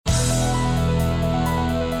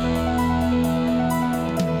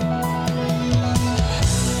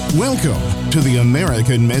Welcome to the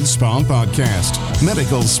American Med Spa Podcast,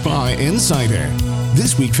 Medical Spa Insider.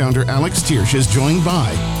 This week, founder Alex Tiersch is joined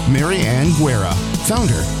by Mary Ann Guerra,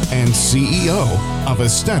 founder and CEO of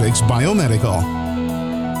Aesthetics Biomedical.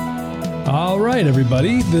 All right,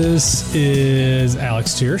 everybody. This is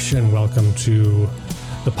Alex Tiersch, and welcome to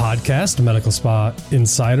the podcast, Medical Spa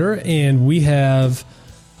Insider. And we have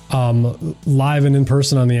live and in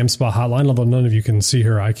person on the M-Spa hotline, although none of you can see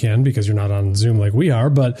her. I can because you're not on Zoom like we are.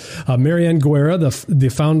 But Mary Ann Guerra,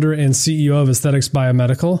 the founder and CEO of Aesthetics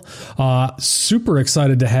Biomedical. Super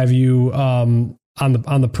excited to have you on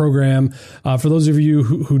the program. For those of you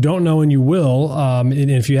who don't know, and you will, and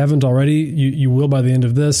if you haven't already, you will by the end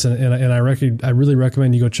of this. And I really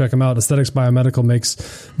recommend you go check them out. Aesthetics Biomedical makes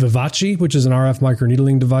Vivace, which is an RF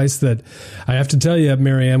microneedling device that I have to tell you,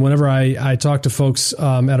 Mary Ann, whenever I talk to folks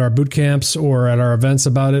at our boot camps or at our events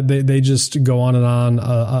about it, they just go on and on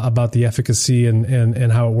about the efficacy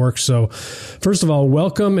and how it works. So first of all,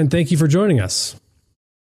 welcome and thank you for joining us.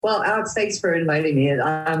 Well, Alex, thanks for inviting me.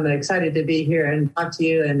 I'm excited to be here and talk to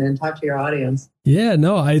you and talk to your audience. Yeah,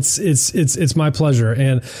 no, it's my pleasure.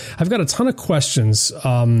 And I've got a ton of questions.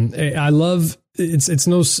 I love, it's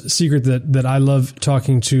no secret that I love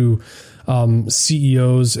talking to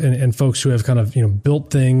CEOs and folks who have kind of,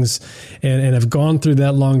 built things and have gone through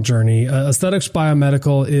that long journey. Aesthetics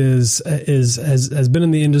Biomedical has been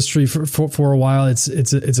in the industry for a while.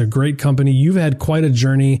 It's a great company. You've had quite a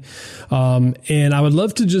journey. And I would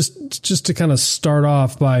love to just to kind of start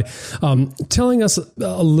off by telling us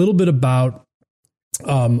a little bit about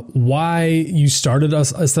why you started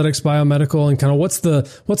Aesthetics Biomedical and kind of what's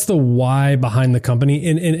the why behind the company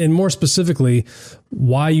and more specifically,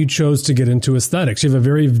 why you chose to get into aesthetics. You have a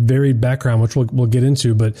very varied background, which we'll get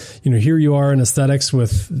into, but here you are in aesthetics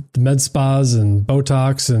with med spas and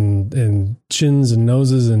Botox and chins and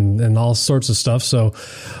noses and all sorts of stuff. So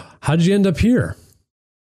how did you end up here?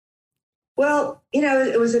 Well,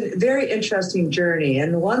 it was a very interesting journey.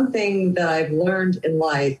 And one thing that I've learned in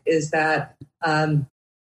life is that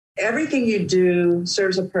everything you do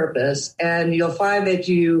serves a purpose, and you'll find that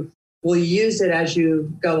you will use it as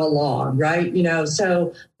you go along, right?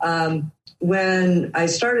 So when I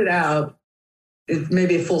started out,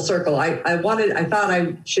 maybe a full circle, I thought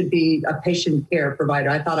I should be a patient care provider.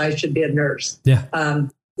 I thought I should be a nurse. Yeah.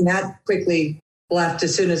 And that quickly left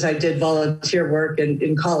as soon as I did volunteer work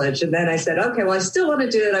in college. And then I said, okay, well, I still want to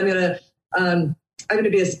do it. I'm going to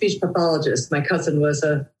be a speech pathologist. My cousin was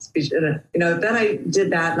a speech, then I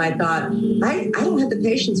did that and I thought, I don't have the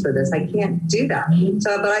patience for this. I can't do that.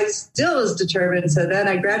 But I still was determined. So then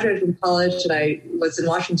I graduated from college and I was in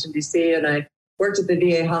Washington, D.C. and I worked at the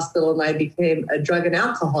VA hospital and I became a drug and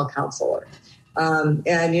alcohol counselor.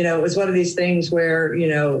 It was one of these things where,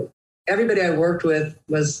 everybody I worked with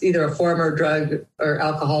was either a former drug or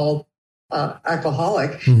alcoholic.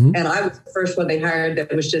 Mm-hmm. And I was the first one they hired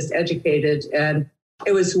that was just educated. And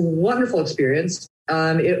it was a wonderful experience.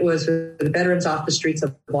 It was with the veterans off the streets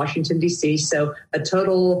of Washington, D.C. So a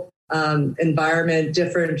total environment,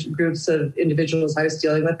 different groups of individuals I was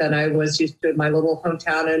dealing with. And I was used to in my little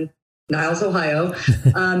hometown in Niles, Ohio.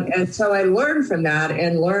 And so I learned from that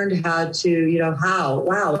and learned how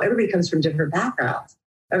to, everybody comes from different backgrounds.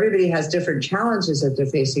 Everybody has different challenges that they're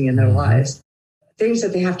facing in their lives. Things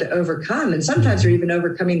that they have to overcome. And sometimes they're even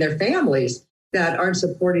overcoming their families that aren't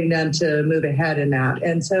supporting them to move ahead in that.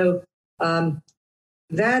 And so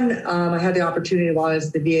then I had the opportunity while I was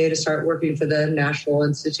at the VA to start working for the National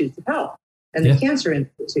Institutes of Health and the Cancer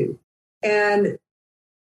Institute. And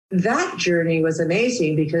that journey was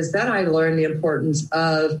amazing because then I learned the importance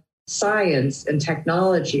of science and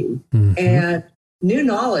technology and new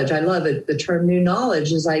knowledge. I love it. The term new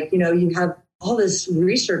knowledge is like, you have all this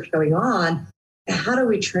research going on. How do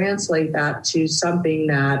we translate that to something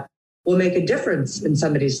that will make a difference in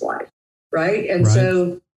somebody's life, right? And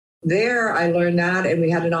so there I learned that, and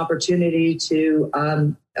we had an opportunity to,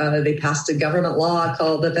 they passed a government law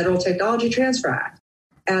called the Federal Technology Transfer Act.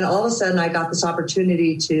 And all of a sudden I got this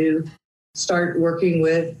opportunity to start working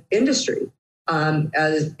with industry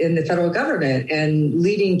as in the federal government and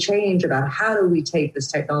leading change about how do we take this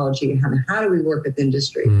technology and how do we work with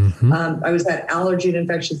industry. I was at Allergy and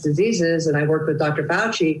Infectious Diseases and I worked with Dr.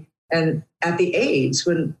 Fauci and at the AIDS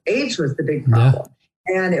when AIDS was the big problem.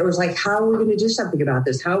 And it was like, how are we going to do something about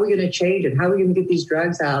this? How are we going to change it? How are we going to get these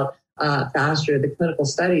drugs out faster, the clinical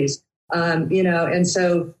studies? And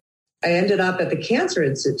so I ended up at the Cancer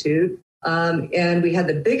Institute and we had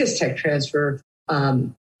the biggest tech transfer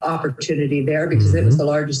opportunity there because it was the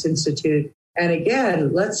largest institute. And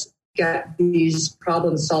again, let's get these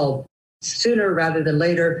problems solved sooner rather than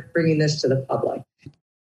later, bringing this to the public.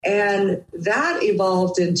 And that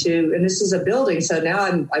evolved into, and this is a building. So now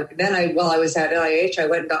while I was at NIH, I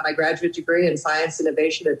went and got my graduate degree in science,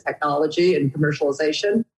 innovation, and technology and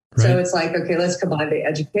commercialization. Right. So it's like, okay, let's combine the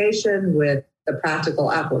education with the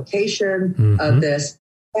practical application of this.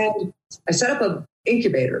 And I set up an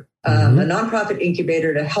incubator, a nonprofit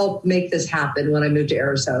incubator to help make this happen when I moved to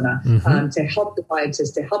Arizona, to help the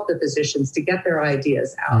scientists, to help the physicians, to get their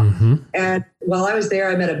ideas out. And while I was there,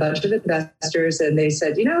 I met a bunch of investors, and they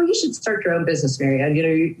said, you should start your own business, Mary Ann.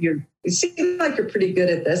 You seem like you're pretty good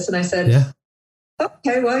at this. And I said,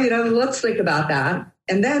 okay, well, let's think about that.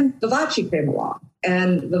 And then Vivace came along,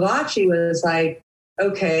 and Vivace was like,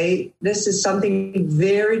 okay, this is something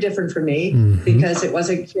very different for me because it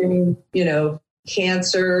wasn't curing,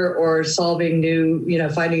 cancer or solving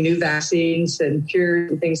finding new vaccines and cures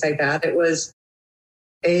and things like that. It was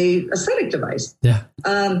a aesthetic device. Yeah.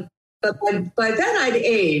 But by then I'd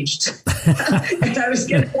aged and I was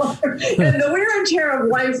getting older, and the wear and tear of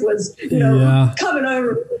life was, coming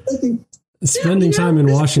over. Spending time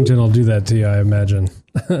in Washington will do that to you, I imagine.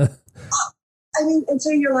 And so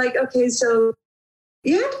you're like, okay, so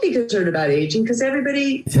you have to be concerned about aging because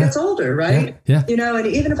everybody gets older, right? Yeah. And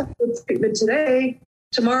even if I get treatment today,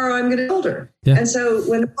 tomorrow I'm going to get older. Yeah. And so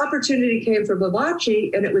when the opportunity came for Vivace,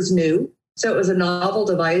 and it was new, so it was a novel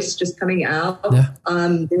device just coming out.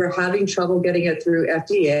 They were having trouble getting it through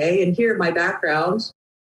FDA. And here my background,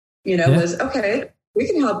 was, okay, we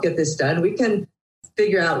can help get this done. We can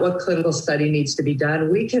figure out what clinical study needs to be done.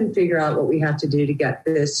 We can figure out what we have to do to get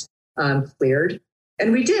this cleared.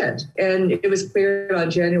 And we did. And it was cleared on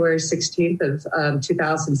January 16th of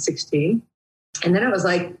 2016. And then I was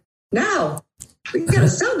like, now we got to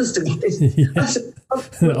sell this device.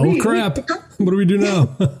 Oh, crap. What do we do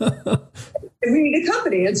now? We need a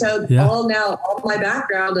company. And so all my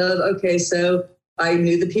background of, okay, so I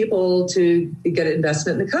knew the people to get an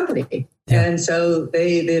investment in the company. Yeah. And so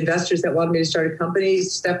the investors that wanted me to start a company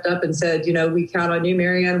stepped up and said, we count on you,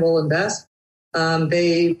 Mary Ann, we'll invest. I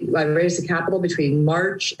raised the capital between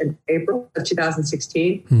March and April of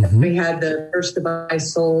 2016. We had the first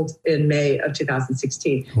device sold in May of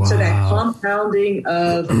 2016. Wow. So that compounding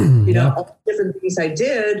of, all the different things I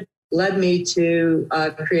did led me to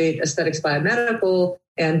create Aesthetics Biomedical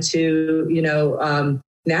and to,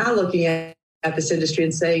 now looking at this industry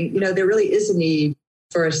and saying, there really is a need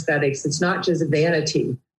for aesthetics. It's not just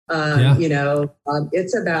vanity.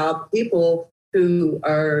 It's about people who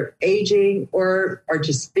are aging or are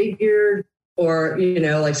disfigured or,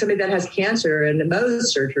 like somebody that has cancer and a Mohs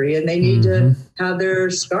surgery and they need to have their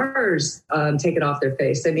scars taken off their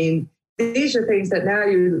face. I mean, these are things that now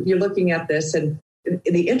you're looking at this. And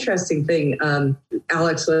the interesting thing,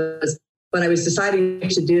 Alex, was when I was deciding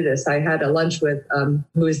to do this, I had a lunch with who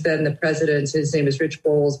was then the president. His name is Rich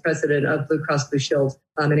Bowles, president of Blue Cross Blue Shield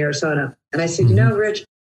in Arizona. And I said, Rich,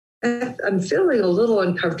 I'm feeling a little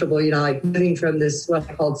uncomfortable, like moving from this, what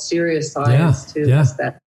I called serious science to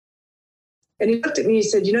aesthetic. And he looked at me, he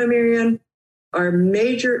said, Mary Ann, our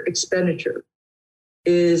major expenditure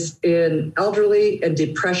is in elderly and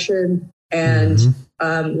depression and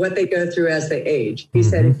what they go through as they age. He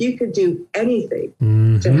said, if you could do anything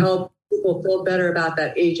to help people feel better about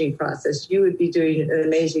that aging process, you would be doing an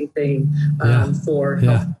amazing thing for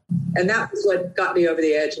health. And that was what got me over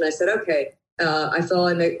the edge. And I said, okay, I feel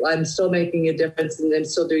I'm still making a difference and I'm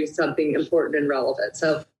still doing something important and relevant.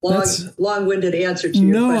 So long-winded answer to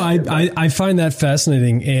your question. No, I find that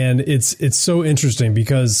fascinating. And it's so interesting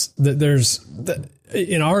because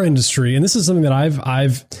in our industry, and this is something that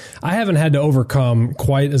I haven't had to overcome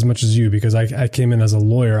quite as much as you because I came in as a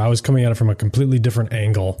lawyer. I was coming at it from a completely different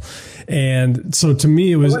angle. And so to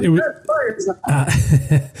me, but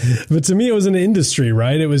to me, it was an industry,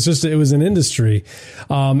 right? It was an industry.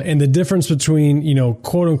 And the difference between,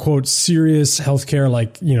 quote unquote, serious healthcare,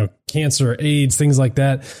 like, cancer, AIDS, things like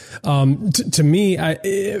that. To me,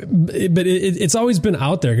 it's always been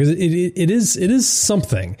out there because it is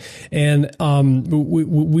something. And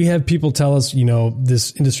we have people tell us,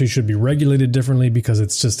 this industry should be regulated differently because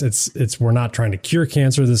we're not trying to cure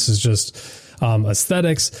cancer. This is just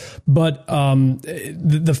aesthetics. But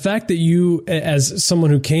the fact that you, as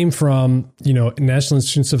someone who came from, National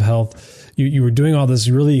Institutes of Health, you were doing all this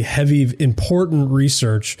really heavy, important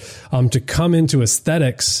research to come into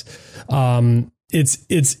aesthetics.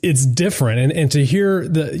 It's different. And to hear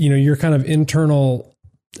your kind of internal,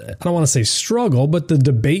 I don't want to say struggle, but the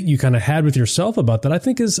debate you kind of had with yourself about that, I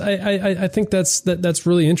think I think that's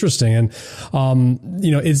really interesting. And,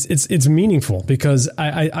 it's meaningful because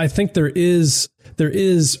I think there is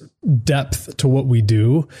depth to what we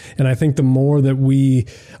do. And I think the more that we,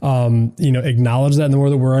 acknowledge that, and the more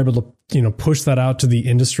that we're able to, push that out to the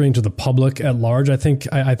industry and to the public at large, I think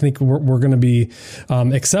we're going to be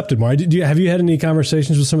accepted more. Have you had any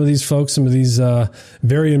conversations with some of these folks, some of these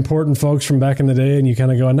very important folks from back in the day, and you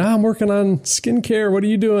kind of go, "Now I'm working on skincare. What are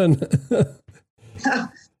you doing?"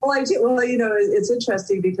 Well, I do. Well, it's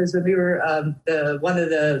interesting because when we were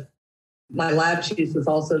my lab chief was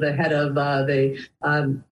also the head of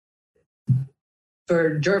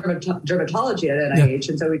for dermatology at NIH,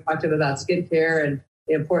 and so we talked to him about skincare and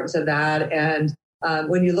the importance of that. And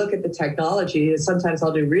when you look at the technology, sometimes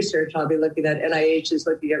I'll do research. I'll be looking at NIH is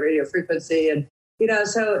looking at radio frequency, and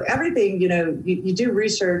so everything. You do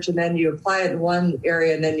research and then you apply it in one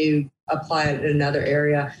area and then you apply it in another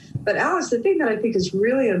area. But Alex, the thing that I think is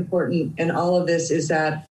really important in all of this is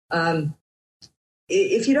that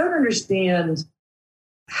if you don't understand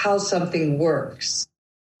how something works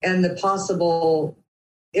and the possible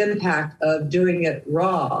impact of doing it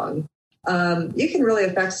wrong, you can really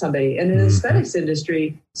affect somebody. And in the aesthetics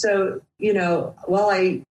industry, so, while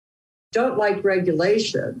I don't like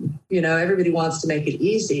regulation, everybody wants to make it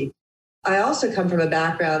easy. I also come from a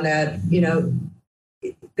background that,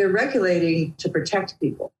 they're regulating to protect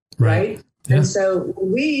people, right? Yeah. And so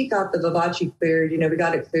when we got the Vivace cleared, we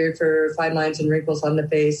got it cleared for fine lines and wrinkles on the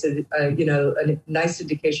face, and, a nice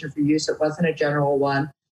indication for use. It wasn't a general one.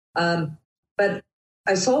 But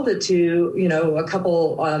I sold it to, a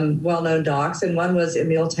couple well-known docs, and one was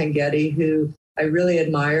Emil Tangeti, who I really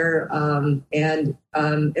admire. And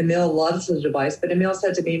Emil loves the device, but Emil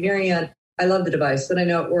said to me, "Marianne, I love the device and I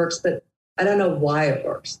know it works, but I don't know why it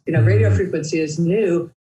works. Radio frequency is new.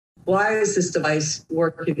 Why is this device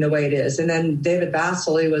working the way it is?" And then David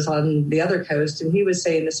Bassel, he was on the other coast, and he was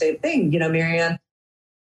saying the same thing. Marianne,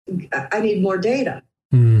 I need more data.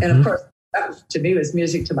 And of course, that to me was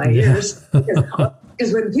music to my ears.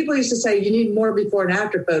 Because when people used to say you need more before and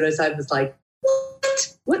after photos, I was like,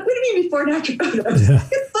 what do you mean before and after photos? Yeah.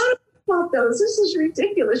 Get Photoshop those. This is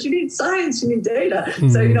ridiculous. You need science, you need data.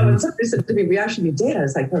 So, when somebody said to me, we actually need data,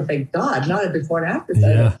 it's like, oh, thank God, not a before and after photo.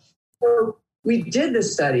 Yeah. So we did the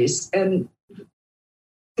studies, and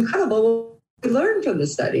incredible. We learned from the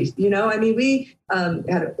studies. We did the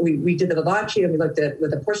Vivace, and we looked at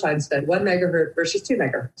with a porcine study, 1 megahertz versus 2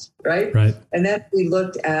 megahertz, right? Right. And then we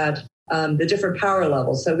looked at the different power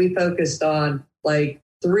levels. So we focused on like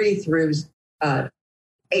 3 through 8,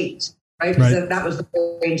 right? Because that was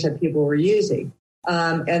the range that people were using.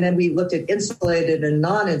 And then we looked at insulated and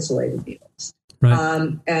non-insulated needles.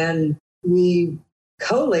 Right. And we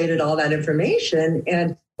collated all that information.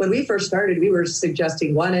 And when we first started, we were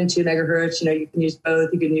suggesting 1 and 2 megahertz. You can use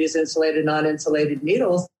both. You can use insulated, non-insulated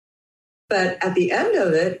needles. But at the end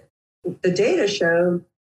of it, the data showed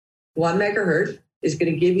 1 megahertz is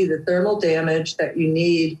going to give you the thermal damage that you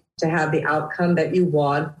need to have the outcome that you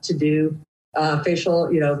want to do facial,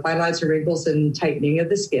 fine lines and wrinkles and tightening of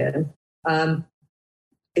the skin.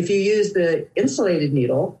 If you use the insulated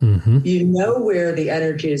needle, you know where the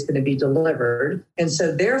energy is going to be delivered. And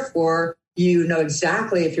so therefore, you know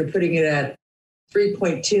exactly if you're putting it at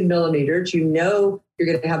 3.2 millimeters, you're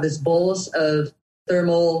going to have this bolus of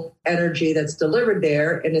thermal energy that's delivered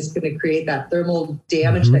there, and it's going to create that thermal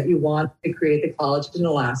damage that you want to create the collagen and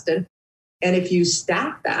elastin. And if you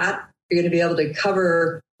stack that, you're going to be able to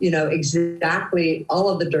cover, exactly all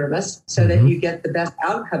of the dermis so that you get the best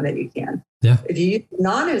outcome that you can. Yeah. If you use a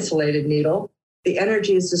non-insulated needle, the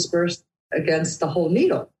energy is dispersed against the whole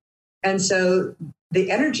needle. And so the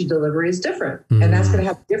energy delivery is different. And that's going to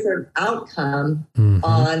have a different outcome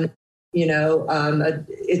on,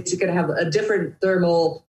 it's going to have a different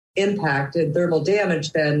thermal impact and thermal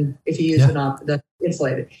damage than if you use the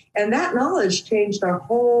insulated. And that knowledge changed our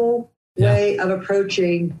whole way of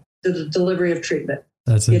approaching the delivery of treatment.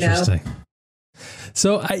 That's interesting.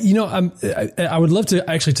 So, I would love to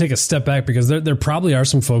actually take a step back, because there probably are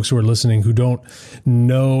some folks who are listening who don't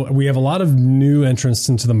know. We have a lot of new entrants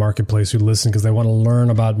into the marketplace who listen because they want to learn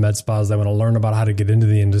about med spas. They want to learn about how to get into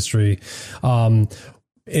the industry.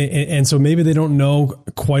 And so maybe they don't know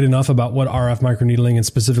quite enough about what RF microneedling and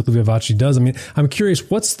specifically Vivace does. I mean, I'm curious,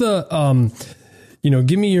 what's the,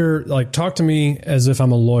 give me your, talk to me as if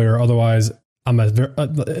I'm a lawyer. Otherwise, I'm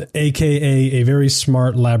AKA a very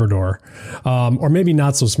smart Labrador, or maybe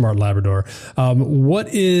not so smart Labrador. What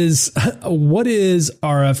is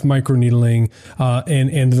RF microneedling,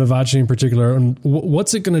 and the Vivace in particular, and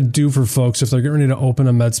what's it going to do for folks if they're getting ready to open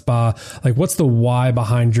a med spa? Like, what's the why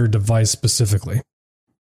behind your device specifically?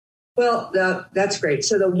 Well, that's great.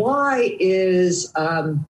 So the why is,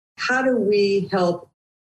 how do we help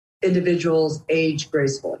individuals age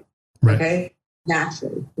gracefully? Right. Okay.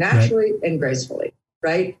 naturally and gracefully,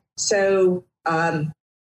 right? So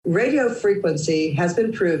radio frequency has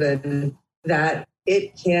been proven that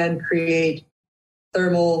it can create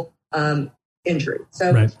thermal injury.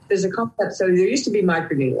 So there's a concept. So there used to be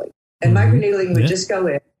microneedling, and microneedling would just go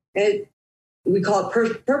in. We call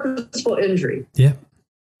it purposeful injury. Yeah.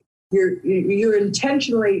 You're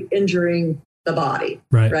intentionally injuring the body,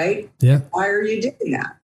 right? Yeah. Why are you doing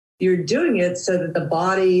that? You're doing it so that the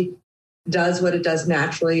body does what it does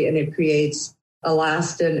naturally, and it creates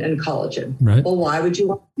elastin and collagen. Right. Well, why would you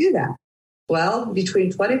want to do that? Well,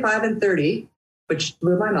 between 25 and 30, which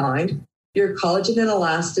blew my mind, your collagen and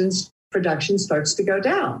elastin production starts to go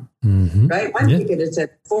down, right? I'm thinking it's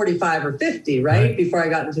at 45 or 50, right? Before I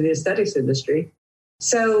got into the aesthetics industry.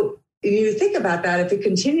 So you think about that, if it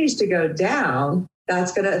continues to go down,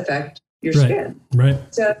 that's going to affect your skin. Right.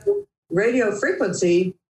 So radio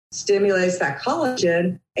frequency stimulates that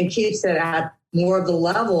collagen and keeps it at more of the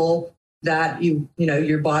level that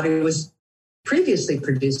your body was previously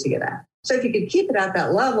producing it at. So if you can keep it at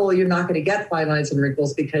that level, you're not going to get fine lines and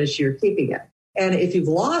wrinkles because you're keeping it. And if you've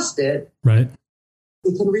lost it, you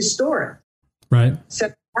can restore it. Right.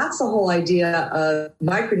 So that's the whole idea of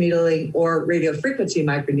microneedling or radio frequency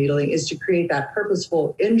microneedling, is to create that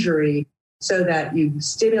purposeful injury so that you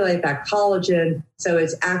stimulate that collagen. So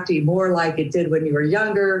it's acting more like it did when you were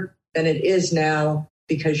younger than it is now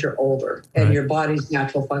because you're older and your body's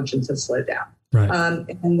natural functions have slowed down. Right.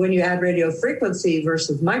 And when you add radio frequency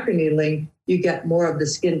versus microneedling, you get more of the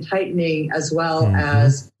skin tightening as well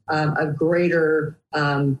as a greater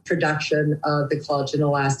production of the collagen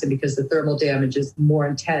elastin, because the thermal damage is more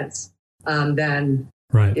intense than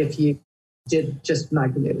if you did just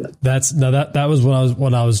microneedling. That was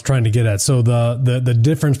what I was trying to get at. So the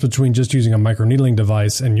difference between just using a microneedling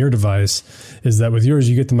device and your device is that with yours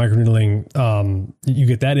you get the microneedling, you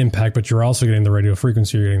get that impact, but you're also getting the radio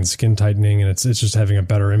frequency, you're getting the skin tightening, and it's just having a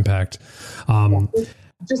better impact. It's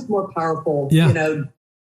just more powerful. Yeah.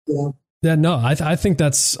 Yeah, no, I think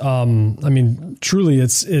that's, truly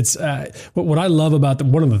it's what I love about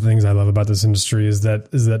one of the things I love about this industry is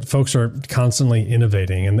that folks are constantly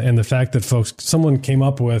innovating, and the fact that someone came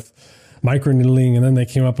up with microneedling and then they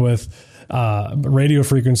came up with radio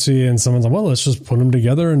frequency, and someone's like, well, let's just put them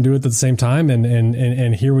together and do it at the same time.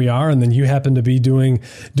 And here we are. And then you happen to be doing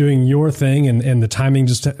your thing, and the timing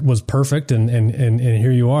just was perfect. And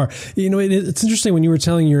here you are. It's interesting when you were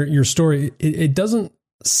telling your story, it doesn't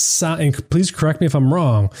sound, and please correct me if I'm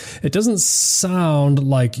wrong, it doesn't sound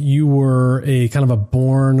like you were a kind of a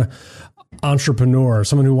born entrepreneur,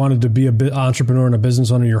 someone who wanted to be a entrepreneur and a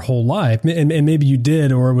business owner your whole life, and maybe you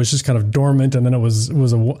did, or it was just kind of dormant, and then it was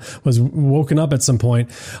woken up at some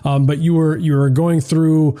point. But you were going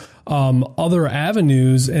through other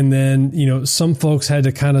avenues, and then some folks had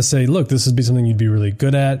to kind of say, look, this would be something you'd be really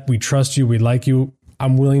good at. We trust you. We like you.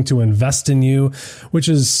 I'm willing to invest in you, which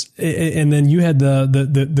is, and then you had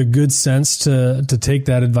the good sense to take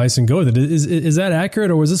that advice and go with it. Is that accurate,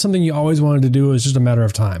 or was this something you always wanted to do? It was just a matter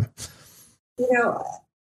of time.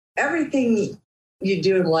 Everything you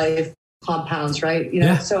do in life compounds, right?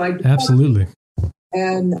 So I absolutely.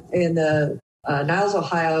 And in the Niles,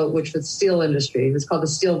 Ohio, which was steel industry, it was called the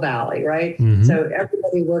Steel Valley, right? So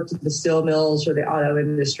everybody worked at the steel mills or the auto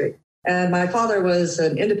industry. And my father was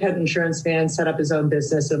an independent insurance man, set up his own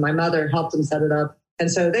business, and my mother helped him set it up. And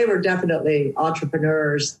so they were definitely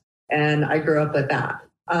entrepreneurs, and I grew up with that.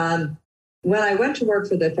 When I went to work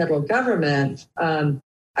for the federal government,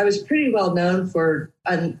 I was pretty well known for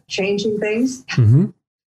changing things.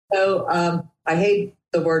 So I hate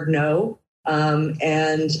the word no,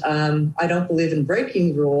 and I don't believe in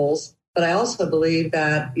breaking rules. But I also believe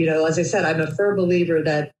that, as I said, I'm a firm believer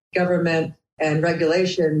that government and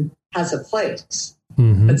regulation has a place.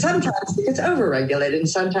 But sometimes it gets overregulated and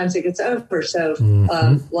sometimes it gets over. So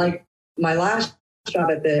like my last job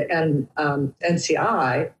at the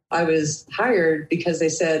NCI, I was hired because they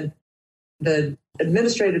said the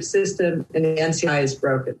administrative system in the NCI is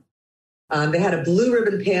broken. They had a blue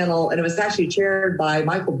ribbon panel, and it was actually chaired by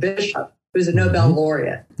Michael Bishop, who's a Nobel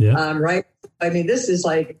laureate. Right? I mean, this is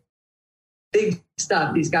like big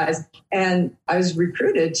stuff, these guys. And I was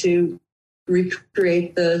recruited to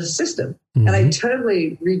recreate the system. And I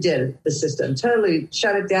totally redid the system, totally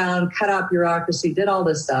shut it down, cut out bureaucracy, did all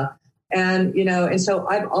this stuff. And, and so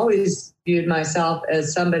I've always viewed myself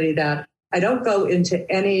as somebody that I don't go into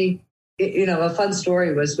any, a fun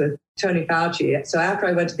story was with Tony Fauci. So after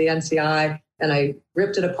I went to the NCI and I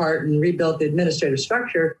ripped it apart and rebuilt the administrative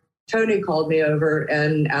structure, Tony called me over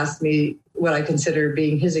and asked me what I consider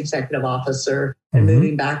being his executive officer and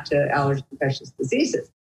moving back to allergy infectious diseases.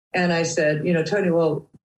 And I said, Tony, well,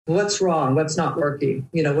 what's wrong? What's not working?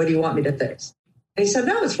 What do you want me to fix? And he said,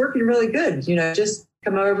 no, it's working really good. Just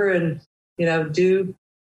come over and, help me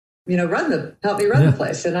run the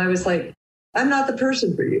place. And I was like, I'm not the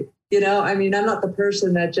person for you. I'm not the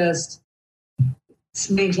person that just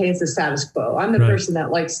maintains the status quo. I'm the person that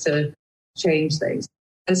likes to change things.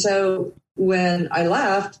 And so when I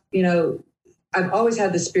left, I've always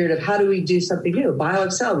had the spirit of how do we do something new?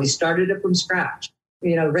 BioXcel, we started it from scratch,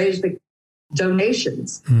 raised the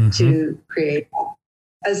donations to create that.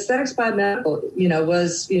 Aesthetics Biomedical,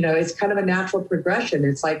 was, it's kind of a natural progression.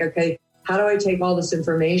 It's like, okay, how do I take all this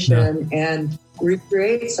information and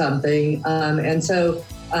recreate something? And so,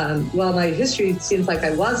 while my history seems like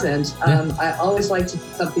I wasn't, I always like to do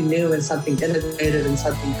something new and something innovative and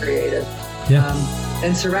something creative.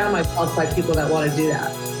 And surround myself by people that want to do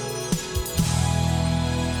that.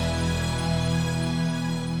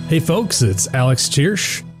 Hey folks, it's Alex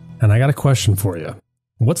Tiersch, and I got a question for you.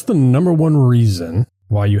 What's the number one reason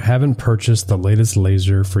why you haven't purchased the latest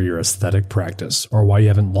laser for your aesthetic practice, or why you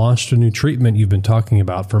haven't launched a new treatment you've been talking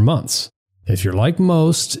about for months? If you're like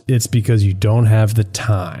most, it's because you don't have the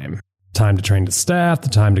time. Time to train the staff, the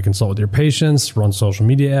time to consult with your patients, run social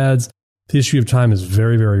media ads. The issue of time is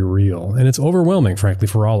very, very real, and it's overwhelming, frankly,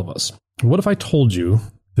 for all of us. What if I told you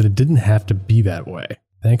that it didn't have to be that way,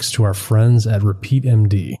 thanks to our friends at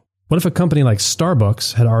RepeatMD? What if a company like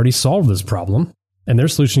Starbucks had already solved this problem, and their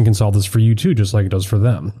solution can solve this for you too, just like it does for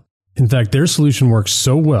them? In fact, their solution works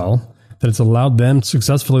so well that it's allowed them to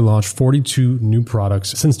successfully launch 42 new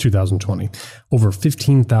products since 2020, over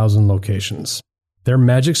 15,000 locations. Their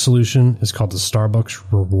magic solution is called the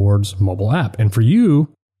Starbucks Rewards mobile app, and for you,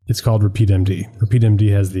 it's called RepeatMD.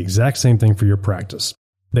 RepeatMD has the exact same thing for your practice.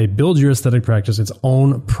 They build your aesthetic practice its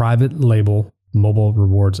own private label mobile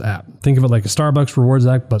rewards app. Think of it like a Starbucks rewards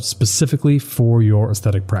app, but specifically for your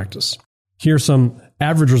aesthetic practice. Here are some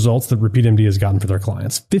average results that RepeatMD has gotten for their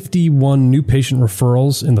clients. 51 new patient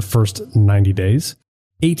referrals in the first 90 days.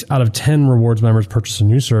 8 out of 10 rewards members purchase a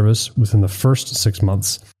new service within the first 6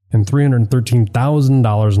 months, and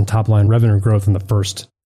 $313,000 in top-line revenue growth in the first.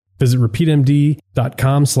 Visit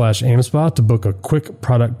repeatmd.com/AmSpa to book a quick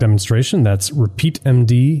product demonstration. That's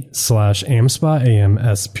repeatmd/AmSpa,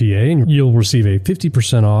 AMSPA, and you'll receive a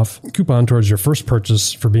 50% off coupon towards your first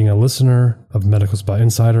purchase for being a listener of Medical Spa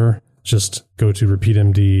Insider. Just go to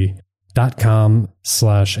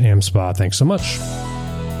repeatmd.com/AmSpa. Thanks so much.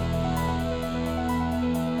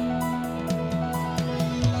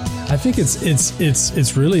 I think it's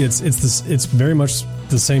very much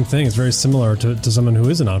the same thing. It's very similar to someone who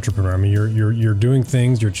is an entrepreneur. I mean, you're doing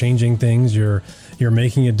things, you're changing things, you're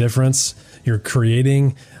making a difference, you're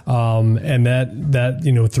creating, and that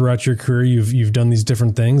throughout your career you've done these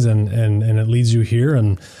different things, and it leads you here.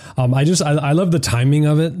 And I love the timing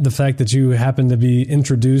of it, the fact that you happen to be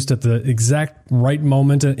introduced at the exact right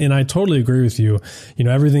moment, and I totally agree with you.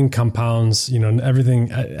 Everything compounds. Everything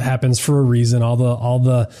happens for a reason. All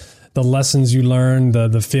the lessons you learn,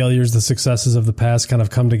 the failures, the successes of the past kind of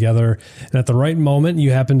come together. And at the right moment,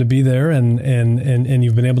 you happen to be there and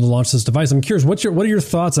you've been able to launch this device. I'm curious, what are your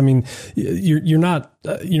thoughts? I mean, you're not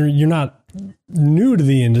new to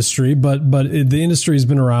the industry, but the industry has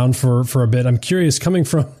been around for a bit. I'm curious, coming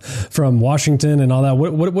from Washington and all that,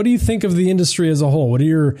 what do you think of the industry as a whole? What are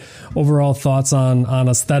your overall thoughts on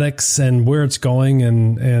aesthetics and where it's going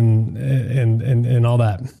and all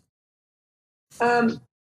that?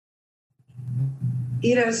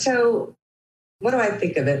 So what do I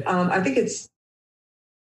think of it? I think it's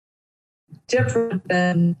different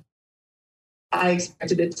than I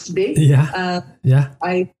expected it to be. Yeah.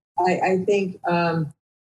 I think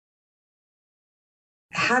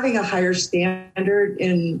having a higher standard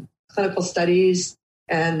in clinical studies,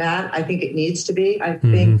 and that I think it needs to be. I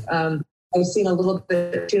think I've seen a little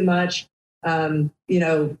bit too much,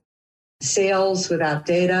 sales without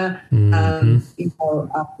data.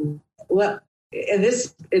 And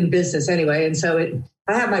this in business anyway. And so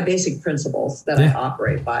I have my basic principles that I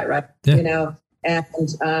operate by, right? Yeah. And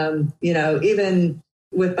even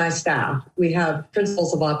with my staff, we have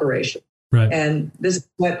principles of operation, right? And this is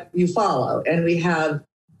what you follow. And we have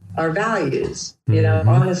our values,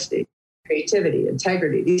 honesty, creativity,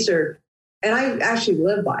 integrity. These are, and I actually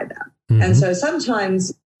live by them. And so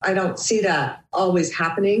sometimes I don't see that always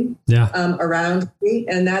happening around me,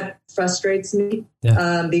 and that frustrates me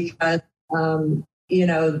because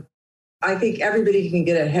I think everybody can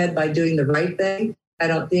get ahead by doing the right thing. I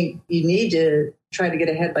don't think you need to try to get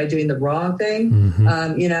ahead by doing the wrong thing.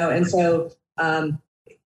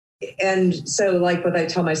 And so like what I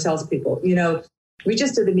tell my salespeople, we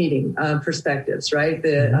just did a meeting, perspectives, right?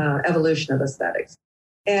 The evolution of aesthetics.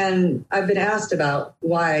 And I've been asked about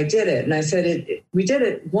why I did it. And I said, we did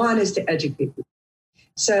it. One is to educate people.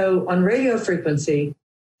 So on radio frequency,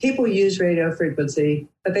 people use radio frequency,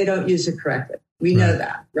 but they don't use it correctly. We know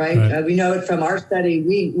that, right? We know it from our study.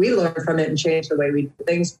 We learned from it and changed the way we do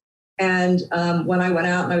things. And when I went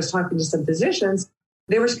out and I was talking to some physicians,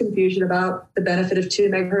 there was confusion about the benefit of 2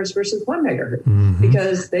 megahertz versus 1 megahertz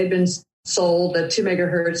because they'd been sold that 2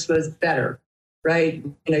 megahertz was better, right?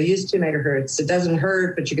 Use 2 megahertz. It doesn't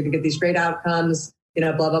hurt, but you're going to get these great outcomes,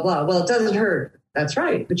 blah, blah, blah. Well, it doesn't hurt. That's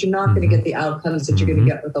right. But you're not going to get the outcomes that you're going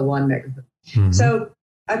to get with a 1 megahertz. So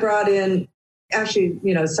I brought in actually,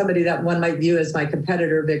 somebody that one might view as my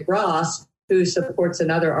competitor, Vic Ross, who supports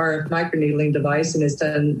another RF microneedling device and has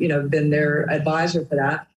done, been their advisor for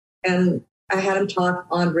that. And I had him talk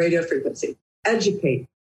on radio frequency, educate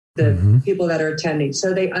the people that are attending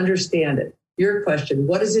so they understand it. Your question,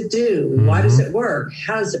 what does it do? Why does it work?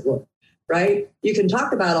 How does it work? Right? You can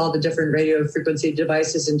talk about all the different radio frequency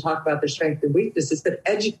devices and talk about their strengths and weaknesses, but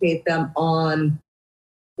educate them on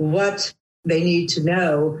what they need to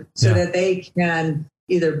know so that they can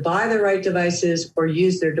either buy the right devices or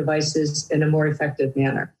use their devices in a more effective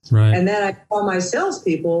manner. Right. And then I tell my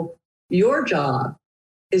salespeople, your job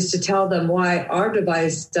is to tell them why our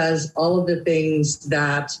device does all of the things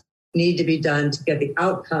that need to be done to get the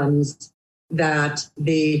outcomes that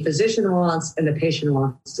the physician wants and the patient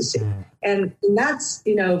wants to see. And that's,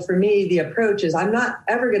 for me, the approach is I'm not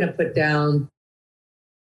ever going to put down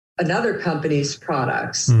another company's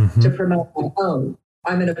products to promote my own.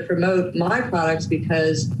 I'm going to promote my products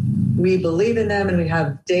because we believe in them and we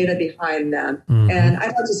have data behind them. And I'd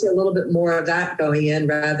like to see a little bit more of that going in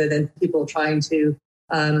rather than people trying to,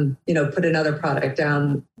 put another product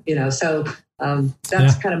down, So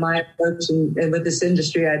that's kind of my approach. And with this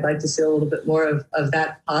industry, I'd like to see a little bit more of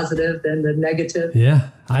that positive than the negative. Yeah,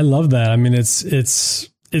 I love that. I mean, it's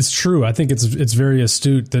true. I think it's very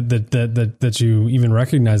astute that you even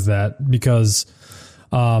recognize that because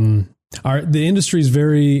the industry is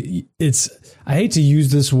very. I hate to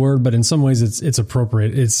use this word, but in some ways it's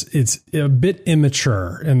appropriate. It's a bit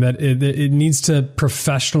immature, and that it needs to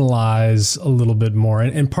professionalize a little bit more.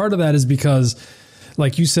 And part of that is because,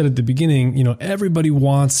 like you said at the beginning, everybody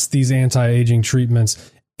wants these anti-aging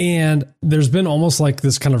treatments. And there's been almost like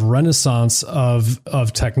this kind of renaissance of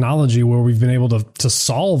technology where we've been able to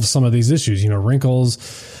solve some of these issues, wrinkles,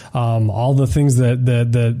 all the things that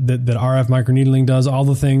RF microneedling does, all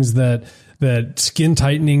the things that skin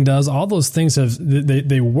tightening does, all those things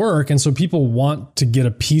they work. And so people want to get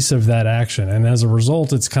a piece of that action. And as a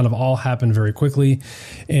result, it's kind of all happened very quickly.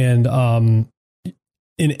 And,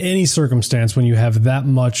 in any circumstance, when you have that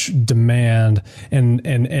much demand and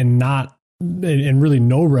really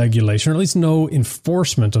no regulation, or at least no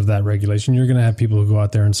enforcement of that regulation, you're going to have people who go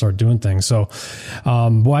out there and start doing things. So,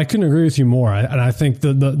 I couldn't agree with you more. And I think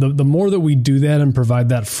the more that we do that and provide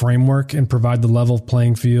that framework and provide the level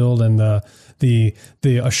playing field and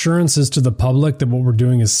the assurances to the public that what we're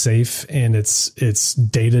doing is safe and it's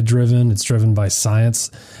data driven, it's driven by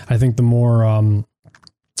science, I think the more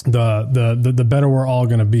the better we're all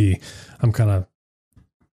going to be. I'm kind of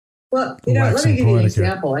let me give you an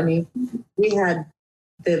example. I mean, we had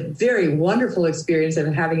the very wonderful experience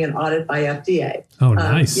of having an audit by FDA. Oh,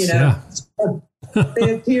 nice.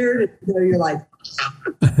 They appeared, you're like,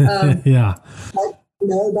 yeah.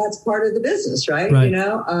 That's part of the business, right?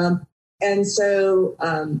 And so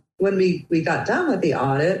when we got done with the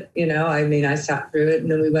audit, I sat through it and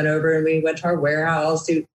then we went over and we went to our warehouse.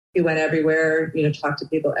 He went everywhere, talked to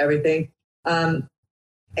people, everything.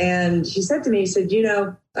 And he said to me,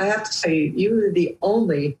 I have to tell you, you are the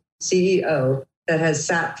only CEO that has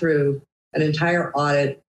sat through an entire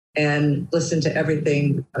audit and listened to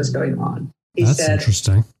everything that was going on. He That's said,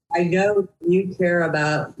 interesting. I know you care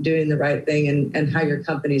about doing the right thing and how your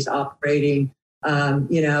company's operating, and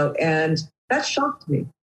that shocked me.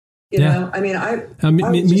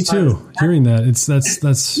 Me too. Hearing that,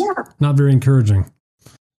 that's not very encouraging.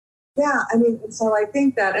 Yeah, so I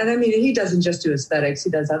think that, and he doesn't just do aesthetics; he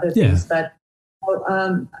does other things. But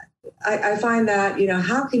I find that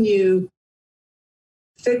how can you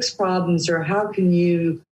fix problems, or how can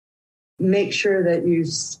you make sure that you've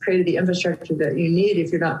created the infrastructure that you need if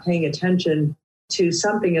you're not paying attention to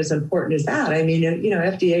something as important as that?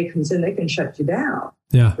 FDA comes in, they can shut you down.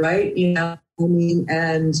 Yeah. Right. And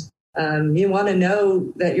you want to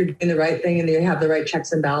know that you're doing the right thing and you have the right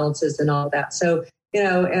checks and balances and all that. So.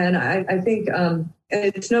 And I think and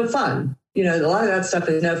it's no fun. A lot of that stuff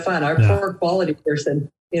is no fun. Our poor quality person,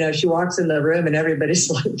 she walks in the room and everybody's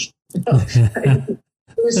like,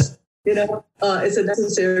 It's a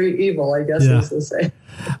necessary evil, I guess, as they say.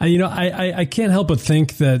 I can't help but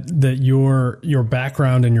think that your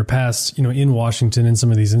background and your past, in Washington in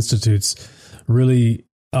some of these institutes really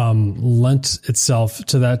lent itself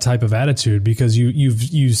to that type of attitude, because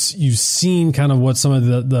you've seen kind of what some of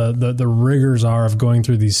the rigors are of going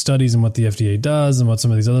through these studies and what the FDA does and what some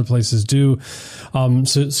of these other places do.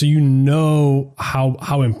 So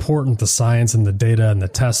how important the science and the data and the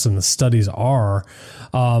tests and the studies are.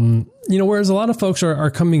 Whereas a lot of folks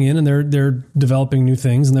are coming in and they're developing new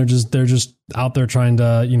things and they're just out there trying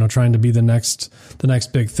to be the next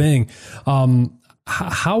big thing.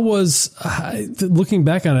 How was, looking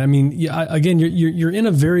back on it? I mean, again, you're in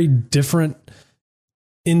a very different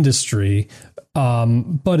industry,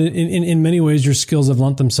 but in many ways, your skills have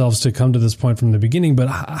lent themselves to come to this point from the beginning. But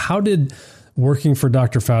how did working for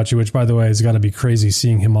Dr. Fauci, which by the way has got to be crazy,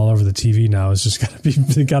 seeing him all over the TV now is just got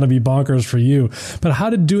to be bonkers for you. But how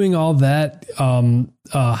did doing all that?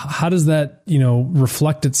 How does that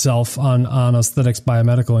reflect itself on Aesthetics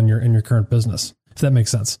Biomedical in your current business? If that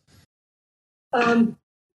makes sense.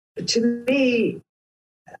 To me,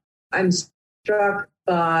 I'm struck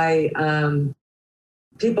by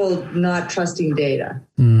people not trusting data.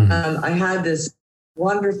 I had this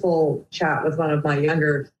wonderful chat with one of my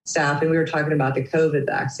younger staff, and we were talking about the COVID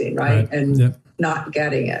vaccine, right? And not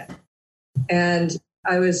getting it. And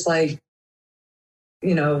I was like,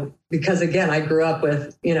 because again, I grew up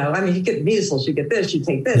with, you get measles, you get this, you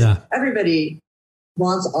take this. Yeah. Everybody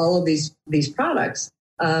wants all of these products.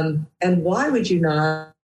 And why would you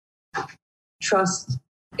not trust,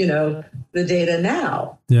 the data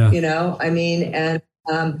now? Yeah.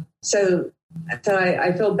 So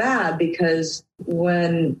I feel bad because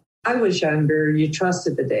when I was younger, you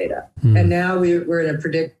trusted the data. And now we're in a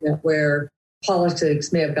predicament where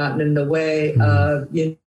politics may have gotten in the way of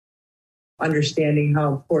understanding how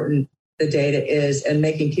important the data is and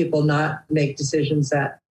making people not make decisions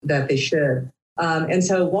that they should. And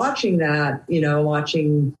so watching that,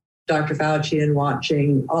 watching Dr. Fauci and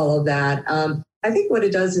watching all of that, I think what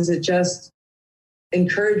it does is it just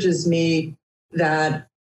encourages me that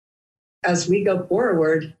as we go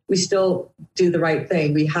forward, we still do the right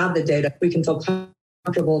thing. We have the data. We can feel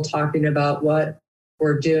comfortable talking about what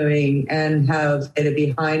we're doing and have data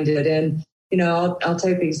behind it. And, I'll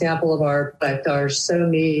take the example of our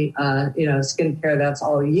SoMe, skincare, That's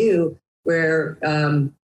All You, where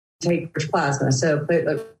take rich plasma. So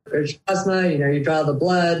platelet-rich plasma, you draw the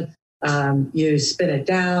blood, you spin it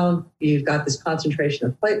down, you've got this concentration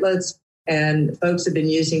of platelets, and folks have been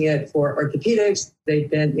using it for orthopedics. They've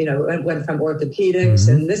been, it went from orthopedics,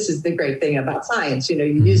 and this is the great thing about science. You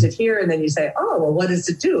use it here, and then you say, oh, well, what does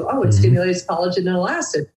it do? Oh, it stimulates collagen and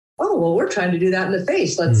elastin. Oh, well, we're trying to do that in the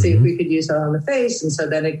face. Let's see if we could use that on the face. And so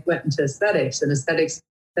then it went into aesthetics, and aesthetics,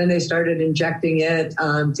 then they started injecting it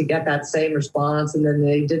to get that same response. And then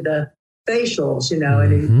they did the facials, and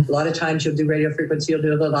a lot of times you'll do radiofrequency, you'll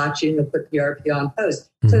do a Vivace, and you'll put PRP on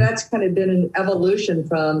post. So that's kind of been an evolution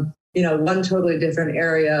from, one totally different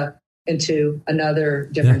area into another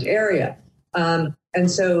different area. And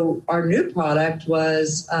so our new product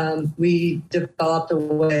was we developed a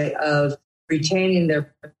way of retaining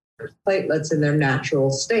their platelets in their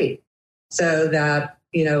natural state so that,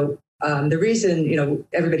 the reason,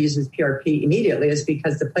 everybody uses PRP immediately is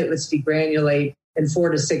because the platelets degranulate in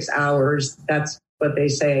 4 to 6 hours. That's what they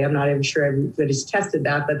say. I'm not even sure everybody's tested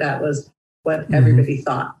that, but that was what everybody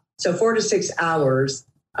thought. So 4 to 6 hours.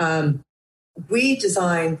 We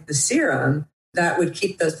designed the serum that would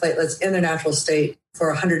keep those platelets in their natural state for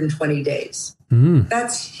 120 days.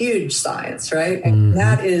 That's huge science, right? And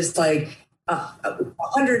that is like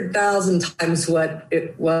 100,000 times what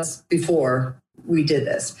it was before we did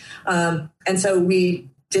this. And so we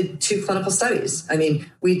did 2 clinical studies. I mean,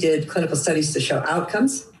 we did clinical studies to show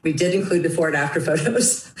outcomes. We did include before and after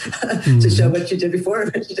photos to show what you did before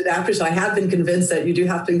and what you did after. So I have been convinced that you do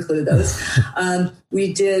have to include those.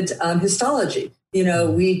 We did histology.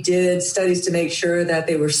 We did studies to make sure that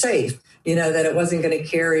they were safe, that it wasn't going to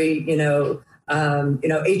carry,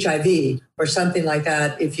 HIV or something like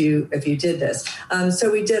that if you did this. So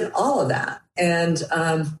we did all of that. And,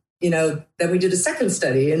 then we did a second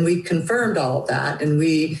study and we confirmed all of that. And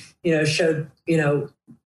we, showed,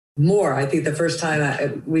 more. I think the first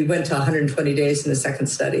time we went to 120 days in the second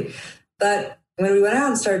study. But when we went out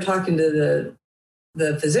and started talking to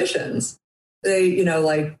the physicians, they,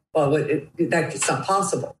 that's not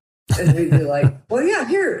possible. And we'd be like, well, yeah,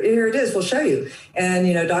 here it is. We'll show you. And,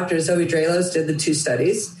 Dr. Zoe Draelos did the 2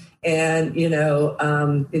 studies. And,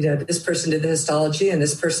 this person did the histology and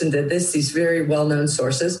this person did this, these very well-known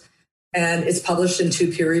sources. And it's published in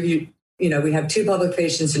 2 peer-reviewed, we have 2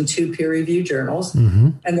 publications in 2 peer-reviewed journals. Mm-hmm.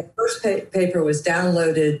 And the first paper was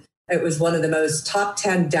downloaded. It was one of the most top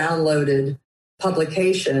 10 downloaded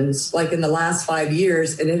publications, like in the last 5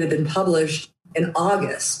 years, and it had been published in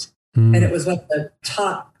August. Mm-hmm. And it was one of the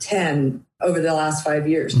top 10 over the last 5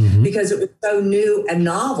 years mm-hmm. because it was so new and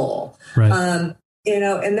novel. Right.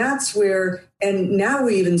 And that's where, and now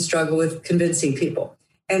we even struggle with convincing people.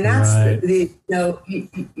 And that's right.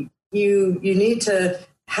 you need to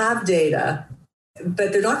have data,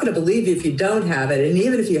 but they're not going to believe you if you don't have it. And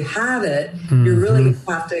even if you have it, mm-hmm. you're really going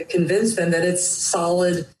to have to convince them that it's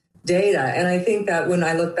solid data. And I think that when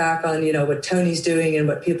I look back on, what Tony's doing and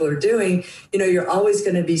what people are doing, you're always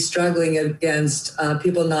going to be struggling against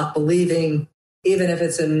people not believing, even if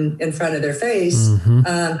it's in front of their face. Mm-hmm.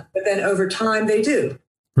 But then over time they do.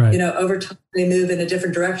 Right. Over time they move in a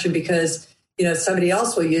different direction because, somebody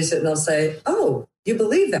else will use it and they'll say, oh, you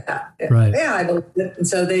believe that? Right. Yeah, I believe it. And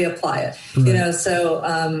so they apply it. Right.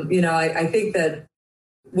 I think that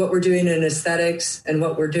what we're doing in aesthetics and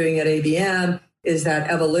what we're doing at ABM is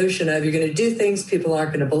that evolution of you're going to do things, people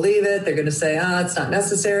aren't going to believe it. They're going to say, it's not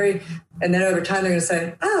necessary. And then over time, they're going to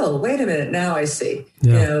say, oh, wait a minute, now I see.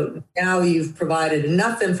 Yeah. Now you've provided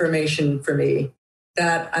enough information for me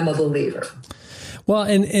that I'm a believer. Well,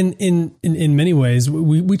 and in many ways,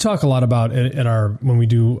 we talk a lot about when we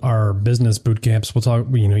do our business boot camps, we'll talk,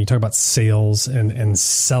 you talk about sales and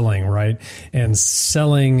selling, right? And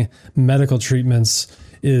selling medical treatments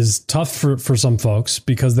is tough for some folks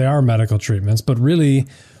because they are medical treatments. But really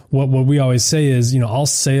what we always say is, all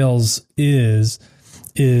sales is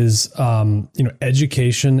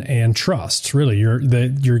education and trust. Really,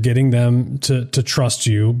 you're getting them to trust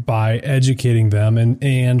you by educating them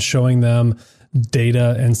and showing them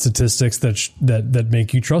data and statistics that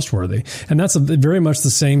make you trustworthy. And that's very much the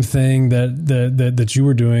same thing that you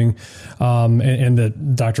were doing, and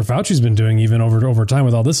that Dr. Fauci's been doing even over time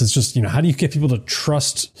with all this. It's just, how do you get people to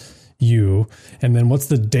trust you? And then what's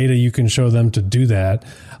the data you can show them to do that?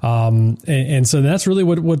 And so that's really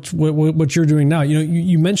what you're doing now.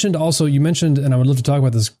 You mentioned, and I would love to talk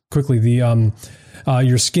about this quickly, the, your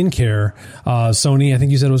skincare, Sony, I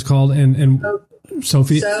think you said it was called, and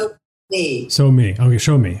Sophie. So me. Okay,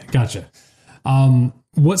 show me. Gotcha.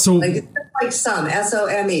 Like some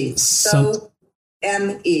SOME. So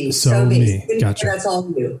ME. So me. Gotcha. That's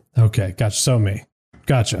all you. Okay, gotcha. So me.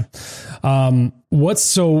 Gotcha. Talk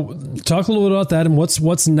a little bit about that and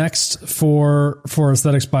what's next for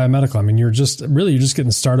Aesthetics Biomedical. I mean, you're just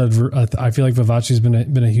getting started. I feel like Vivace's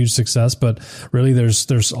been a huge success, but really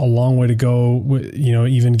there's a long way to go,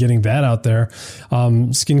 even getting that out there.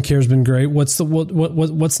 Skincare's been great. What's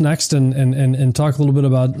next and talk a little bit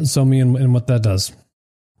about SoMe and what that does.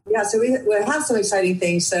 Yeah, so we have some exciting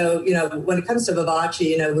things. So, when it comes to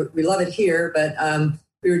Vivace, we love it here, but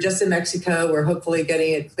we were just in Mexico. We're hopefully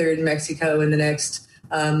getting it cleared in Mexico in the next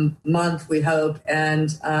month, we hope.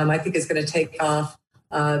 And I think it's going to take off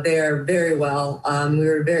there very well. We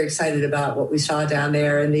were very excited about what we saw down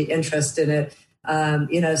there and the interest in it.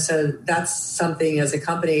 So that's something as a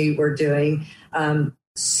company we're doing.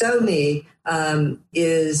 SoMe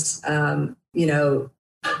is,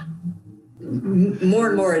 more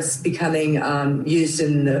and more it's becoming used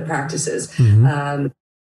in the practices. Mm-hmm.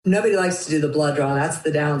 Nobody likes to do the blood draw. That's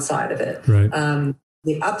the downside of it. Right.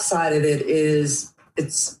 The upside of it is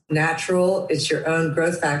it's natural. It's your own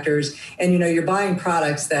growth factors. And, you're buying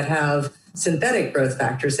products that have synthetic growth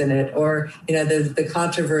factors in it, or, the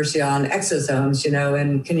controversy on exosomes,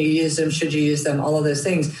 and can you use them? Should you use them? All of those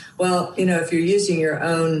things. Well, if you're using your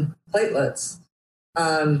own platelets,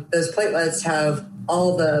 those platelets have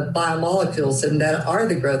all the biomolecules and that are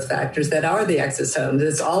the growth factors, that are the exosomes.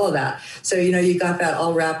 It's all of that. So, you got that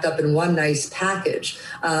all wrapped up in one nice package.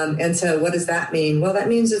 And so what does that mean? Well, that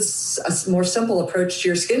means it's a more simple approach to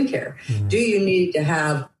your skincare. Mm-hmm. Do you need to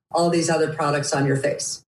have all these other products on your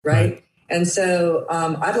face, right? And so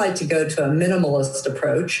I'd like to go to a minimalist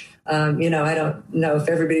approach. I don't know if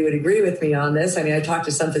everybody would agree with me on this. I mean, I talked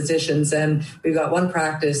to some physicians, and we've got one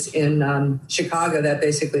practice in Chicago that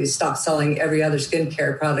basically stopped selling every other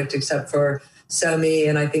skincare product except for SoMe,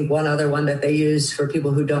 and I think one other one that they use for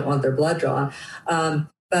people who don't want their blood drawn.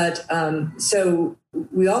 So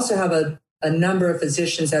we also have a number of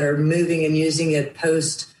physicians that are moving and using it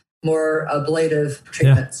post more ablative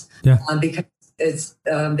treatments. Yeah. Because it's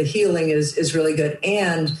the healing is really good.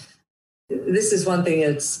 And this is one thing,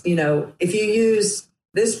 it's, if you use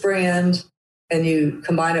this brand and you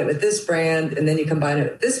combine it with this brand and then you combine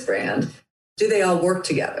it with this brand, do they all work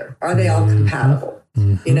together? Are they all compatible?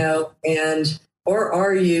 Mm-hmm. Or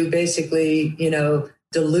are you basically,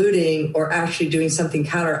 diluting or actually doing something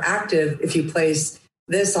counteractive if you place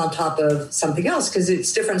this on top of something else because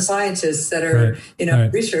it's different scientists that are,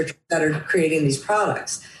 research that are creating these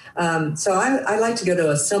products. So I like to go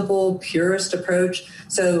to a simple, purist approach.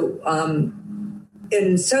 So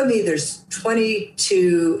in SoMe, there's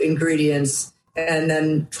 22 ingredients, and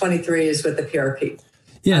then 23 is with the PRP.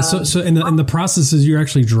 Yeah. So in the process is you're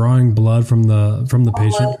actually drawing blood from the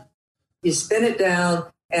patient. You spin it down,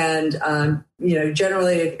 and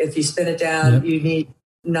generally, if you spin it down, you need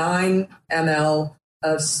 9 ml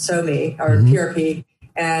of SoMe or PRP,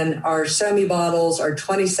 and our SoMe bottles are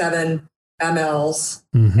 27 mLs,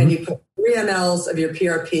 and you put 3 mLs of your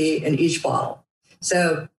PRP in each bottle.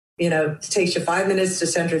 So, it takes you 5 minutes to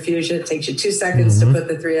centrifuge it. It takes you 2 seconds to put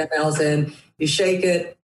the 3 mLs in. You shake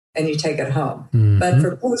it and you take it home. But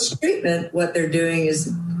for post-treatment, what they're doing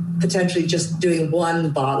is potentially just doing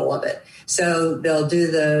 1 bottle of it. So they'll do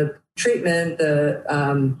the treatment, the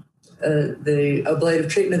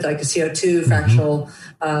ablative treatment, like a CO2 fractional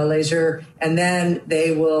laser, and then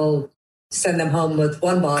they will send them home with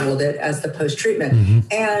 1 bottle of it as the post-treatment.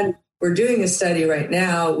 And we're doing a study right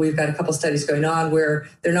now. We've got a couple studies going on where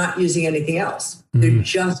they're not using anything else. They're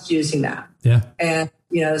just using that. Yeah. And,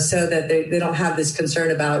 so that they don't have this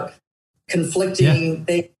concern about conflicting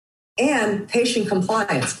and patient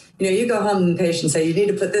compliance. You go home and the patient say, you need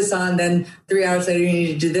to put this on, then 3 hours later, you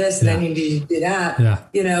need to do this, and then you need to do that.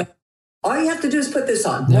 Yeah. All you have to do is put this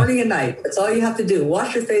on morning and night. That's all you have to do.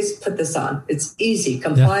 Wash your face, put this on. It's easy.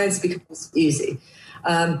 Compliance becomes easy.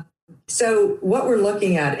 So what we're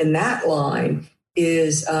looking at in that line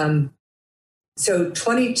is,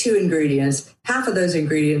 22 ingredients. Half of those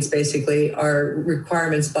ingredients basically are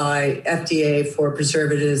requirements by FDA for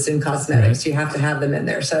preservatives and cosmetics. Right. You have to have them in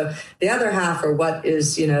there. So the other half are what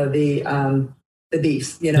is, the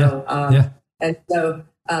beef, and so,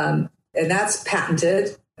 and that's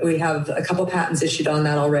patented. We have a couple patents issued on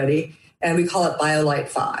that already, and we call it BioLite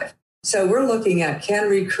 5. So we're looking at, can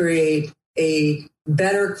we create a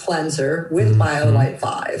better cleanser with BioLite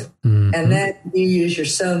 5? And then you use your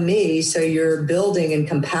SoMe, so you're building and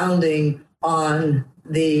compounding on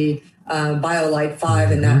the BioLite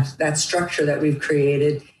 5 and that structure that we've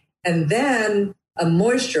created. And then a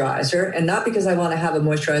moisturizer, and not because I want to have a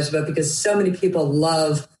moisturizer, but because so many people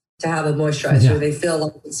love to have a moisturizer. Yeah. They feel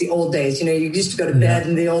like it's the old days. You used to go to bed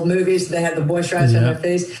in the old movies, they had the moisturizer on their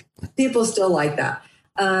face. People still like that.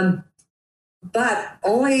 But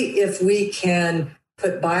only if we can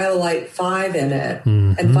put BioLite 5 in it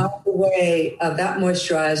and find a way of that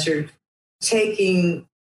moisturizer taking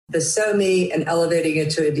the SoMe and elevating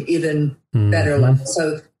it to an even better level.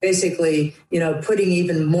 So basically, putting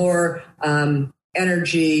even more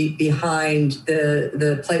energy behind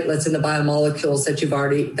the platelets and the biomolecules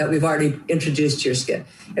that we've already introduced to your skin.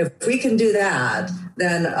 If we can do that,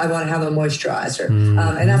 then I want to have a moisturizer.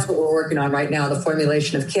 And that's what we're working on right now, the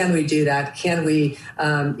formulation of, can we do that? Can we,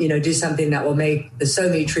 do something that will make the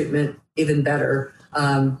SoMe treatment even better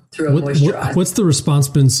through a moisturizer? What's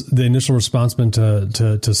the initial response been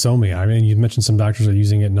to SoMe? I mean, you mentioned some doctors are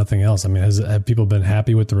using it, nothing else. I mean, have people been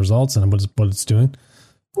happy with the results and what it's doing?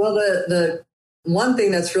 Well, the one thing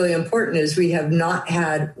that's really important is we have not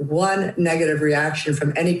had one negative reaction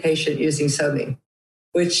from any patient using SoMe,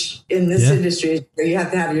 which in this industry, you have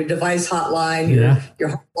to have your device hotline, your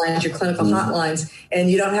hotlines, your clinical hotlines, and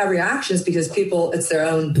you don't have reactions because it's their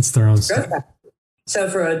own stuff. So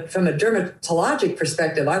from a dermatologic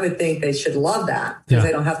perspective, I would think they should love that because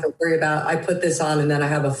they don't have to worry about, I put this on and then I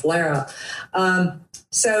have a flare up.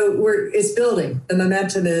 So it's building. The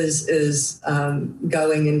momentum is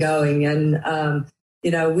going and going. And,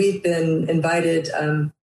 we've been invited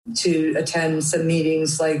to attend some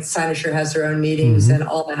meetings, like Cynosure has their own meetings and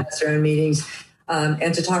Alma has their own meetings,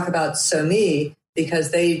 and to talk about SoMe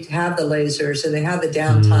because they have the lasers and they have the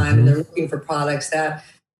downtime and they're looking for products that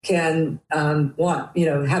can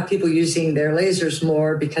have people using their lasers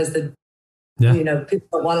more because people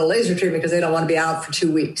don't want a laser treatment because they don't want to be out for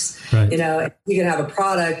 2 weeks. Right. You can have a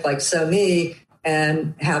product like SoMe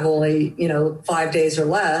and have only, 5 days or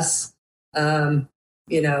less, then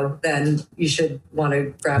you should want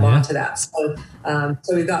to grab onto that. So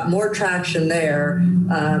we've got more traction there.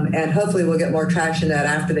 And hopefully we'll get more traction that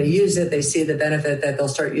after they use it, they see the benefit that they'll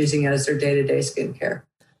start using it as their day-to-day skincare.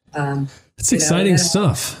 It's exciting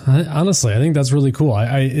stuff. Honestly, I think that's really cool.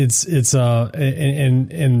 It's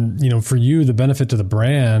for you, the benefit to the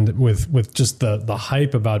brand with just the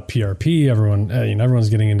hype about PRP, everyone's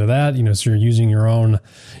getting into that, so you're using your own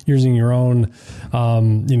your own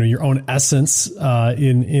essence, in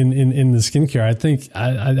the skincare.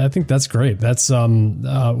 I think that's great. That's,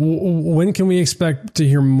 when can we expect to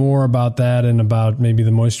hear more about that and about maybe the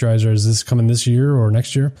moisturizer? Is this coming this year or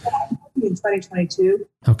next year? in 2022.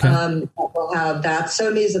 Okay. We'll have that.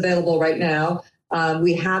 SOMI is available right now.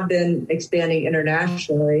 We have been expanding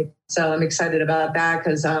internationally, so I'm excited about that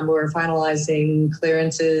because we're finalizing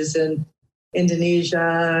clearances in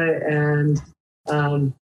Indonesia, and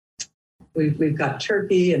we've got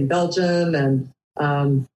Turkey and Belgium and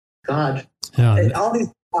all these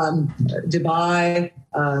Dubai.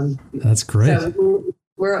 That's great. So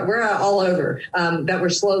we're all over. That we're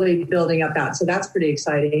slowly building up that, so that's pretty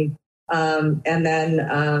exciting. And then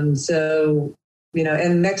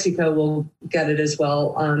and Mexico will get it as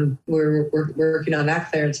well. We're working on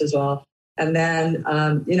that clearance as well. And then,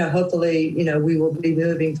 hopefully, we will be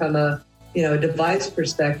moving from a device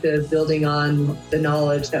perspective, building on the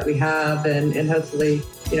knowledge that we have and hopefully,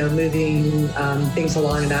 moving things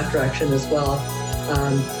along in that direction as well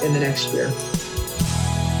in the next year.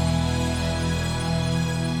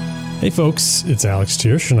 Hey folks, it's Alex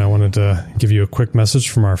Tiersch, and I wanted to give you a quick message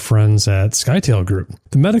from our friends at SkyTail Group.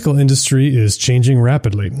 The medical industry is changing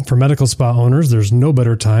rapidly. For medical spa owners, there's no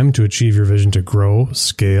better time to achieve your vision to grow,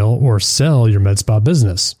 scale, or sell your med spa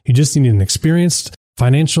business. You just need an experienced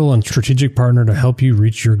financial and strategic partner to help you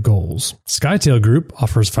reach your goals. SkyTail Group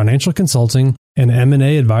offers financial consulting and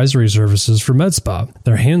M&A advisory services for med spa.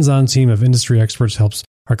 Their hands-on team of industry experts helps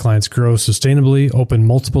our clients grow sustainably, open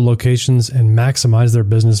multiple locations, and maximize their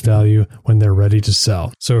business value when they're ready to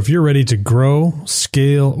sell. So if you're ready to grow,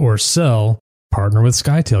 scale, or sell, partner with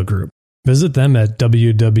SkyTail Group. Visit them at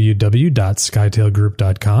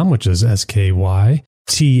www.skytailgroup.com, which is SKYTALE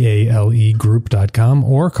group.com,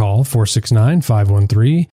 or call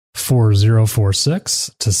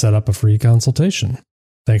 469-513-4046 to set up a free consultation.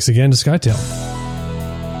 Thanks again to SkyTail.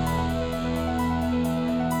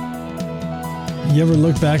 You ever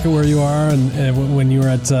look back at where you are and when you were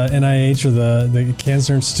at NIH or the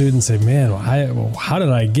Cancer Institute and say, man, how did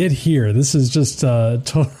I get here? This is just a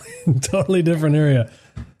totally different area.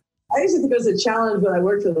 I used to think it was a challenge when I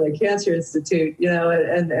worked at the Cancer Institute,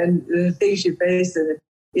 and the things you faced, and,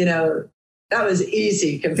 that was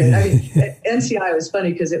easy compared. I mean, NCI was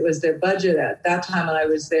funny because it was their budget at that time when I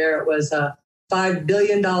was there. It was a $5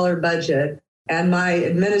 billion budget. And my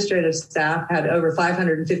administrative staff had over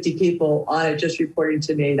 550 people on it just reporting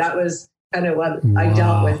to me. That was kind of what I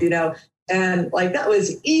dealt with, and that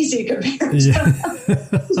was easy compared to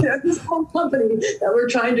this whole company that we're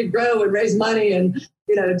trying to grow and raise money and,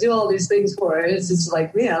 do all these things for. It's just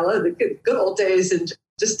like, I love the good old days and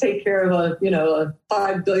just take care of a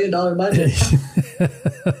 $5 billion budget.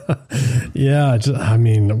 Yeah.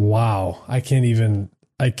 Wow. I can't even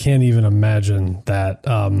imagine that.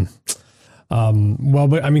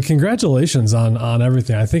 Congratulations on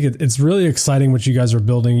everything. I think it's really exciting what you guys are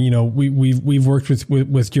building. We've worked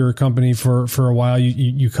with your company for a while.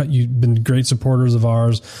 You've been great supporters of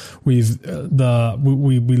ours. We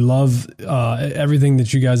love everything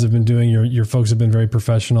that you guys have been doing. Your folks have been very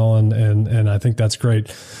professional, and I think that's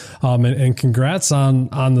great. And congrats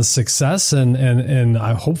on the success, and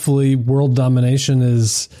hopefully world domination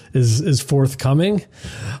is forthcoming.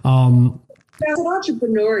 As an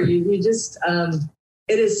entrepreneur, you just,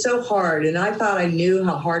 it is so hard. And I thought I knew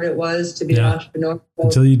how hard it was to be an entrepreneur.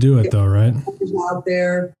 Until you do it, though, right? Out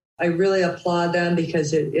there, I really applaud them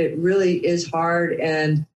because it really is hard.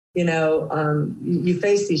 And, you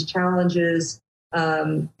face these challenges.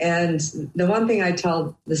 And the one thing I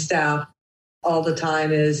tell the staff all the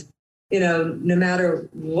time is, no matter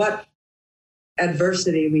what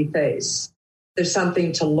adversity we face, there's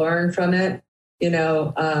something to learn from it.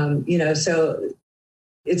 So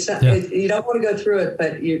it's not, you don't want to go through it,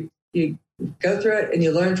 but you go through it and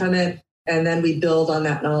you learn from it. And then we build on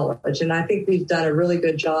that knowledge. And I think we've done a really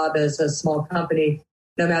good job as a small company.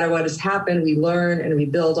 No matter what has happened, we learn and we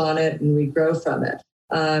build on it and we grow from it.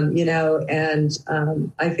 I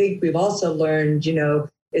think we've also learned,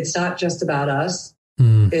 it's not just about us.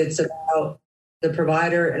 It's about the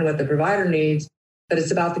provider and what the provider needs, but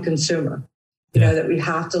it's about the consumer. That we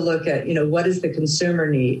have to look at, what does the consumer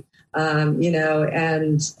need? Again,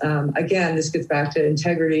 this gets back to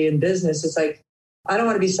integrity in business. It's like, I don't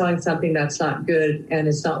want to be selling something that's not good and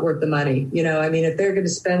it's not worth the money. If they're going to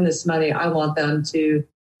spend this money, I want them to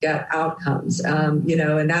get outcomes, so if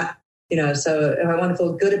I want to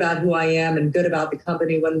feel good about who I am and good about the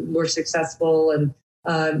company when we're successful and,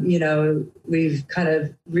 we've kind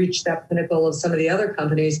of reached that pinnacle of some of the other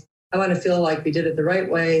companies, I want to feel like we did it the right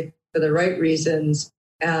way, for the right reasons,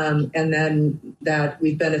 and then that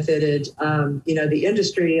we've benefited, the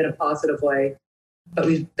industry in a positive way, but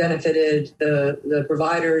we've benefited the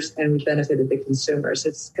providers and we've benefited the consumers.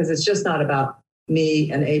 It's because it's just not about me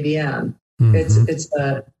and ABM. Mm-hmm. It's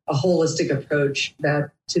a holistic approach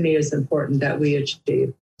that to me is important that we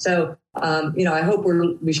achieve. So I hope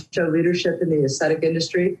we show leadership in the aesthetic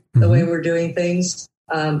industry, the way we're doing things.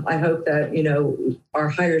 I hope that, our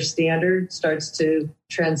higher standard starts to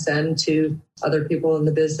transcend to other people in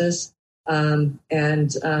the business. I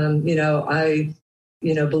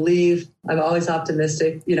believe I'm always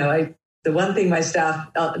optimistic. The one thing my staff,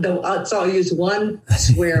 so I'll use one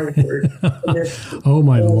swear word. Oh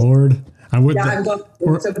my Lord.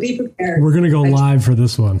 So be prepared. We're going to go live for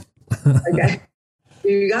this one. Okay.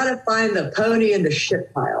 You got to find the pony in the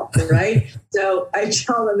shit pile, right? So I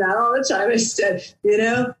tell them that all the time. I said,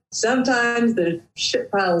 sometimes the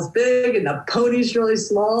shit pile is big and the pony's really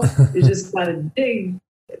small. You just got to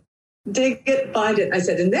dig it, find it. I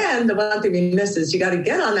said, and then the one thing we miss is you got to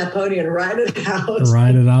get on that pony and ride it out.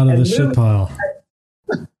 Ride it out of the shit pile.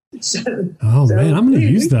 Man, I'm going to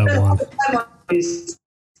use that one.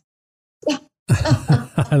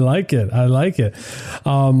 I like it.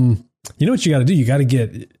 You know what you got to do? You got to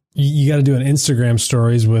do an Instagram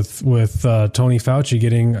stories with Tony Fauci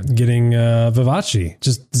getting Vivace.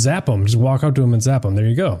 Just zap him. Just walk up to him and zap him. There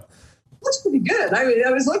you go. That's pretty good. I mean,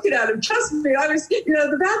 I was looking at him. Trust me,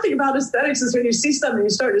 the bad thing about aesthetics is when you see something,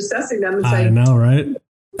 you start assessing them and saying, I know, right?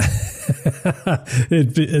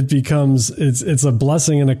 it becomes it's a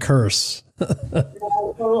blessing and a curse. When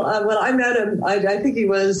I met him, I think he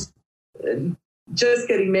was just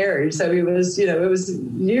getting married. So he was, it was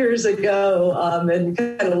years ago, and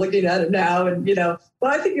kind of looking at him now, and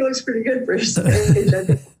I think he looks pretty good for his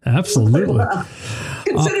age. Absolutely.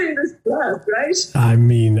 Considering this stuff, right? I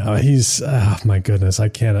mean, he's my goodness. I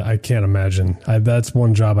can't imagine. That's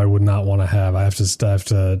one job I would not want to have. I have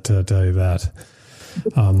to tell you that.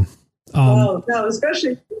 No,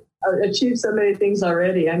 especially achieved so many things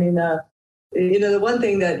already. I mean, the one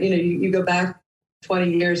thing that you go back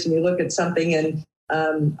 20 years and you look at something, and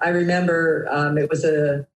I remember it was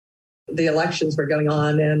the elections were going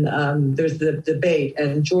on, and there was the debate,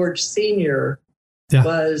 and George Sr.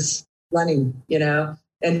 was running, and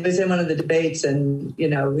he was in one of the debates, and he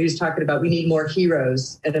was talking about we need more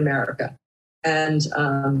heroes in America, and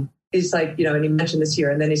he's like, and he mentioned this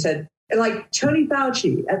here, and then he said, and like Tony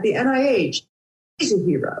Fauci at the NIH, he's a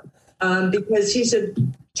hero because he's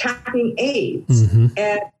attacking AIDS,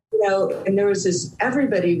 and and there was this,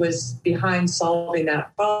 everybody was behind solving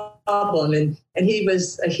that problem, and he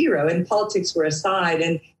was a hero, and politics were aside,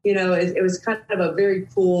 and it was kind of a very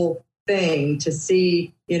cool thing to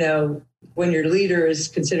see, when your leader is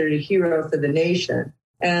considered a hero for the nation.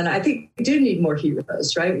 And I think we do need more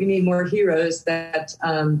heroes, right? We need more heroes that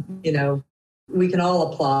we can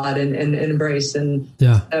all applaud and embrace, and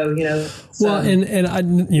well, and I,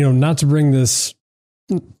 not to bring this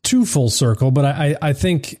too full circle, but I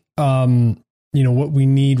think what we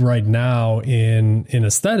need right now in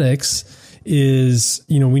aesthetics is,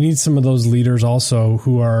 we need some of those leaders also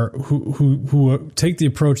who take the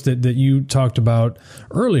approach that you talked about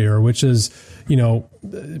earlier, which is,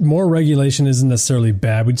 more regulation isn't necessarily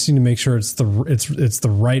bad. We just need to make sure it's the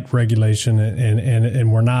right regulation,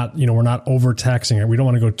 and we're not overtaxing it. We don't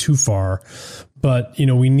want to go too far. But,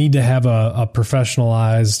 we need to have a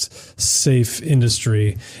professionalized, safe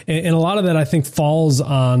industry. And a lot of that, I think, falls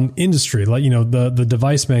on industry, like, the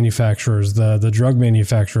device manufacturers, the drug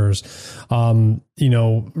manufacturers.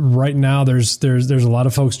 Right now there's a lot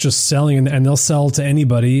of folks just selling, and they'll sell to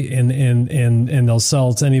anybody, and they'll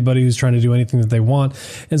sell to anybody who's trying to do anything that they want.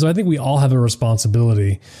 And so I think we all have a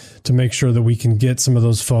responsibility to make sure that we can get some of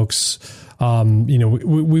those folks.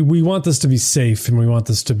 We want this to be safe, and we want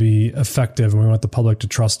this to be effective, and we want the public to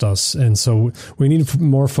trust us. And so we need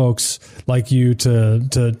more folks like you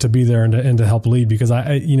to be there and to help lead, because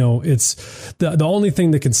it's the only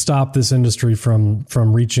thing that can stop this industry from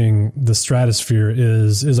reaching the stratosphere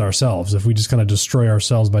is ourselves. If we just kind of destroy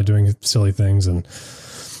ourselves by doing silly things. And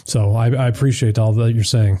so I appreciate all that you're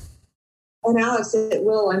saying. And Alex, it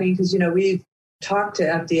will. I mean, because, we've talked to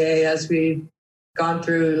FDA as we've gone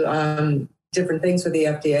through different things with the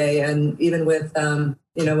FDA, and even with, when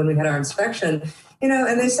we had our inspection,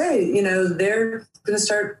 and they say, they're going to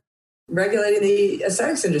start regulating the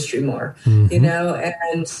aesthetics industry more, so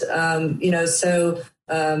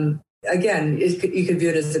again, you could view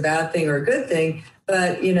it as a bad thing or a good thing,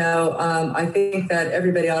 but, I think that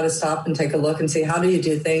everybody ought to stop and take a look and see, how do you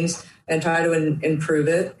do things, and try to improve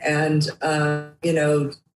it, and,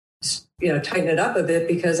 tighten it up a bit,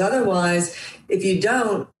 because otherwise, if you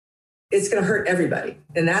don't, it's going to hurt everybody.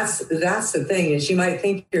 And that's the thing, is you might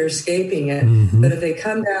think you're escaping it, but if they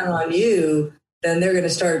come down on you, then they're going to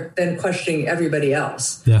start then questioning everybody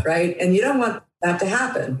else. Yeah. Right. And you don't want that to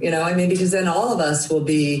happen, because then all of us will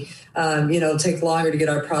be, take longer to get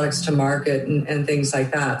our products to market and things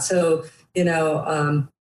like that. So,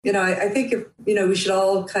 I think we should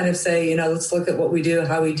all kind of say, let's look at what we do,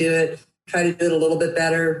 how we do it, try to do it a little bit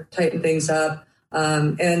better, tighten things up,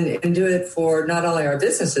 and do it for not only our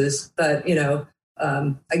businesses, but,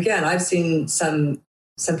 again, I've seen some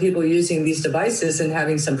people using these devices and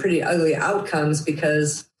having some pretty ugly outcomes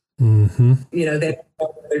because, they don't know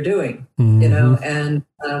what they're doing, and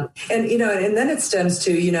then it stems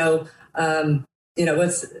to,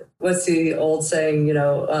 what's the old saying,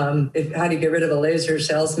 how do you get rid of a laser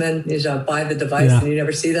salesman? Buy the device and you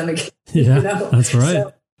never see them again. Yeah, that's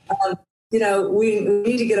right. So, we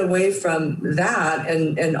need to get away from that.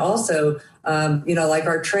 And also, like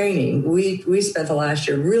our training, we spent the last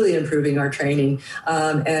year really improving our training,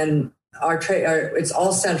 and it's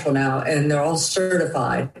all central now, and they're all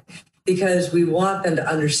certified because we want them to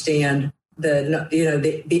understand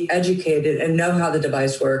be educated and know how the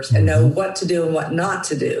device works and know what to do and what not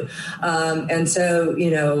to do. And so,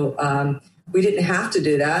 we didn't have to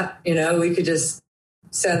do that. We could just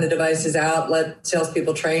send the devices out, let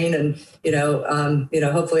salespeople train, and,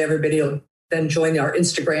 hopefully everybody will then join our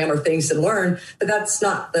Instagram or things and learn, but that's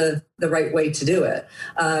not the right way to do it.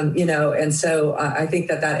 And so I think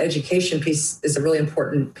that education piece is a really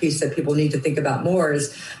important piece that people need to think about more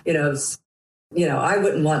is, I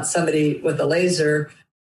wouldn't want somebody with a laser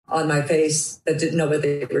on my face that didn't know what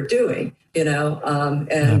they were doing,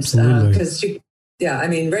 and because,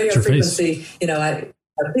 radio frequency,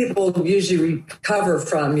 people usually recover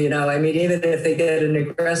from, even if they get an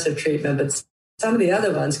aggressive treatment, but some of the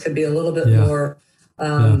other ones could be a little bit more,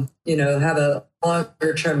 have a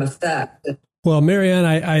longer term effect. Well, Marianne,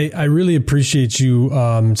 I really appreciate you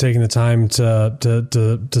taking the time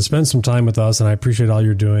to spend some time with us, and I appreciate all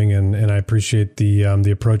you're doing, and I appreciate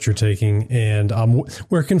the approach you're taking. And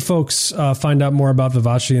where can folks find out more about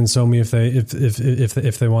Vivace and Somi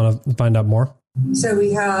if they want to find out more? So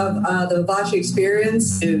we have the Vivace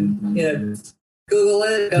Experience. Google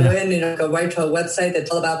it, go in, go right to a website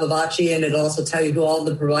that's all about Vivace, and it'll also tell you who all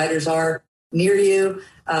the providers are near you.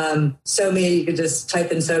 Somi, you could just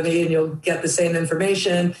type in Somi and you'll get the same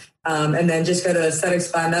information. And then just go to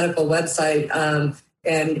Aesthetics Biomedical website,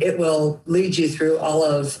 and it will lead you through all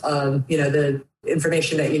of, the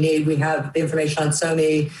information that you need. We have the information on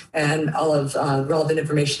Somi and all of relevant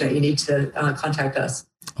information that you need to contact us.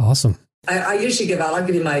 Awesome. I usually I'll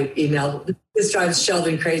give you my email. This drives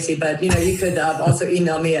Sheldon crazy, but, you could also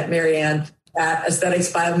email me at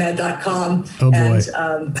Marianne@aestheticsbiomed.com. Oh boy. And,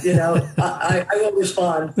 I will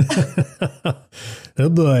respond. Oh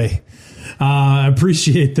boy. I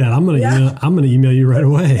appreciate that. I'm going to email you right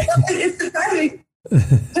away. It's exciting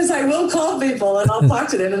because I will call people and I'll talk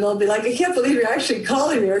to them and they'll be like, I can't believe you're actually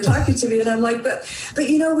calling me or talking to me. And I'm like, but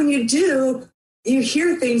when you do, you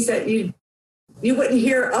hear things that you wouldn't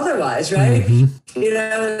hear otherwise, right?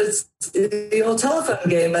 It's the old telephone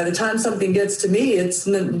game. By the time something gets to me, it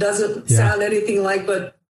doesn't sound anything like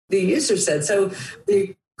what the user said. So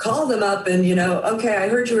you call them up and, okay, I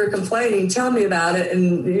heard you were complaining. Tell me about it.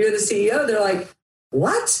 And you're the CEO. They're like,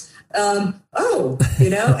 what? And then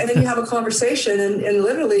you have a conversation and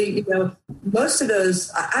literally, most of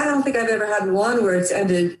those, I don't think I've ever had one where it's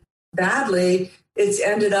ended badly. It's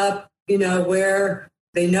ended up, where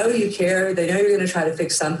they know you care. They know you're going to try to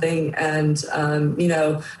fix something. And,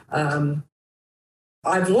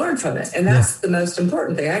 I've learned from it. And that's the most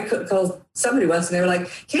important thing. I called somebody once and they were like,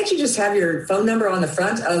 can't you just have your phone number on the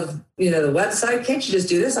front of, the website? Can't you just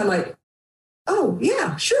do this? I'm like, oh,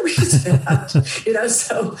 yeah, sure, we can do that.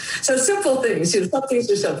 So simple things. Some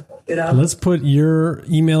things are simple, Let's put your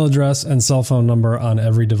email address and cell phone number on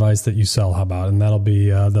every device that you sell. How about? And that'll be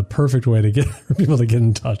the perfect way to get people to get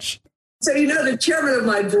in touch. So, the chairman of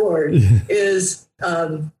my board is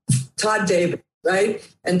Todd Davis, right?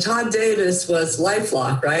 And Todd Davis was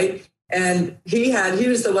LifeLock, right? And he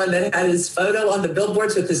was the one that had his photo on the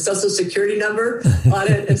billboards with his social security number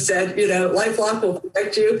on it and said, LifeLock will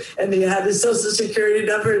protect you. And he had his social security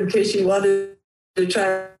number in case you wanted to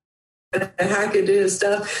try to hack into his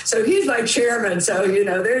stuff. So he's my chairman. So,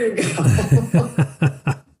 there you go.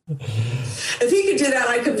 If he could do that,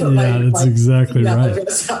 I could put that's exactly right.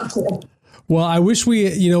 address out there. Well, I wish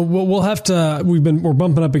we'll have to, we're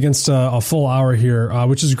bumping up against a full hour here,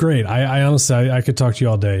 which is great. I honestly, I could talk to you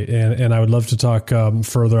all day and I would love to talk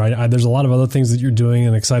further. There's a lot of other things that you're doing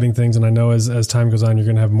and exciting things. And I know as time goes on, you're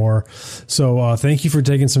going to have more. So thank you for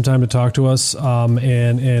taking some time to talk to us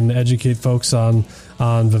and educate folks on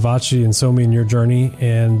Vivace and Somi and your journey.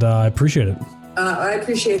 And I appreciate it. I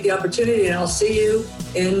appreciate the opportunity, and I'll see you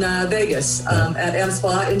in Vegas at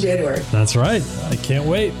M-Spa in January. That's right. I can't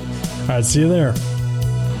wait. All right, see you there.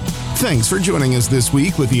 Thanks for joining us this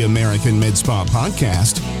week with the American Med Spa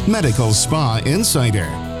Podcast, Medical Spa Insider.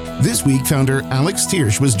 This week, founder Alex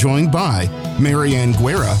Tiersch was joined by Marianne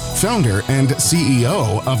Guerra, founder and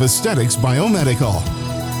CEO of Aesthetics Biomedical.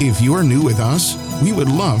 If you are new with us, we would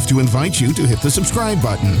love to invite you to hit the subscribe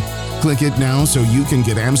button. Click it now so you can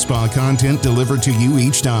get AmSpa content delivered to you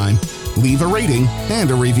each time. Leave a rating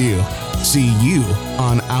and a review. See you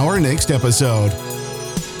on our next episode.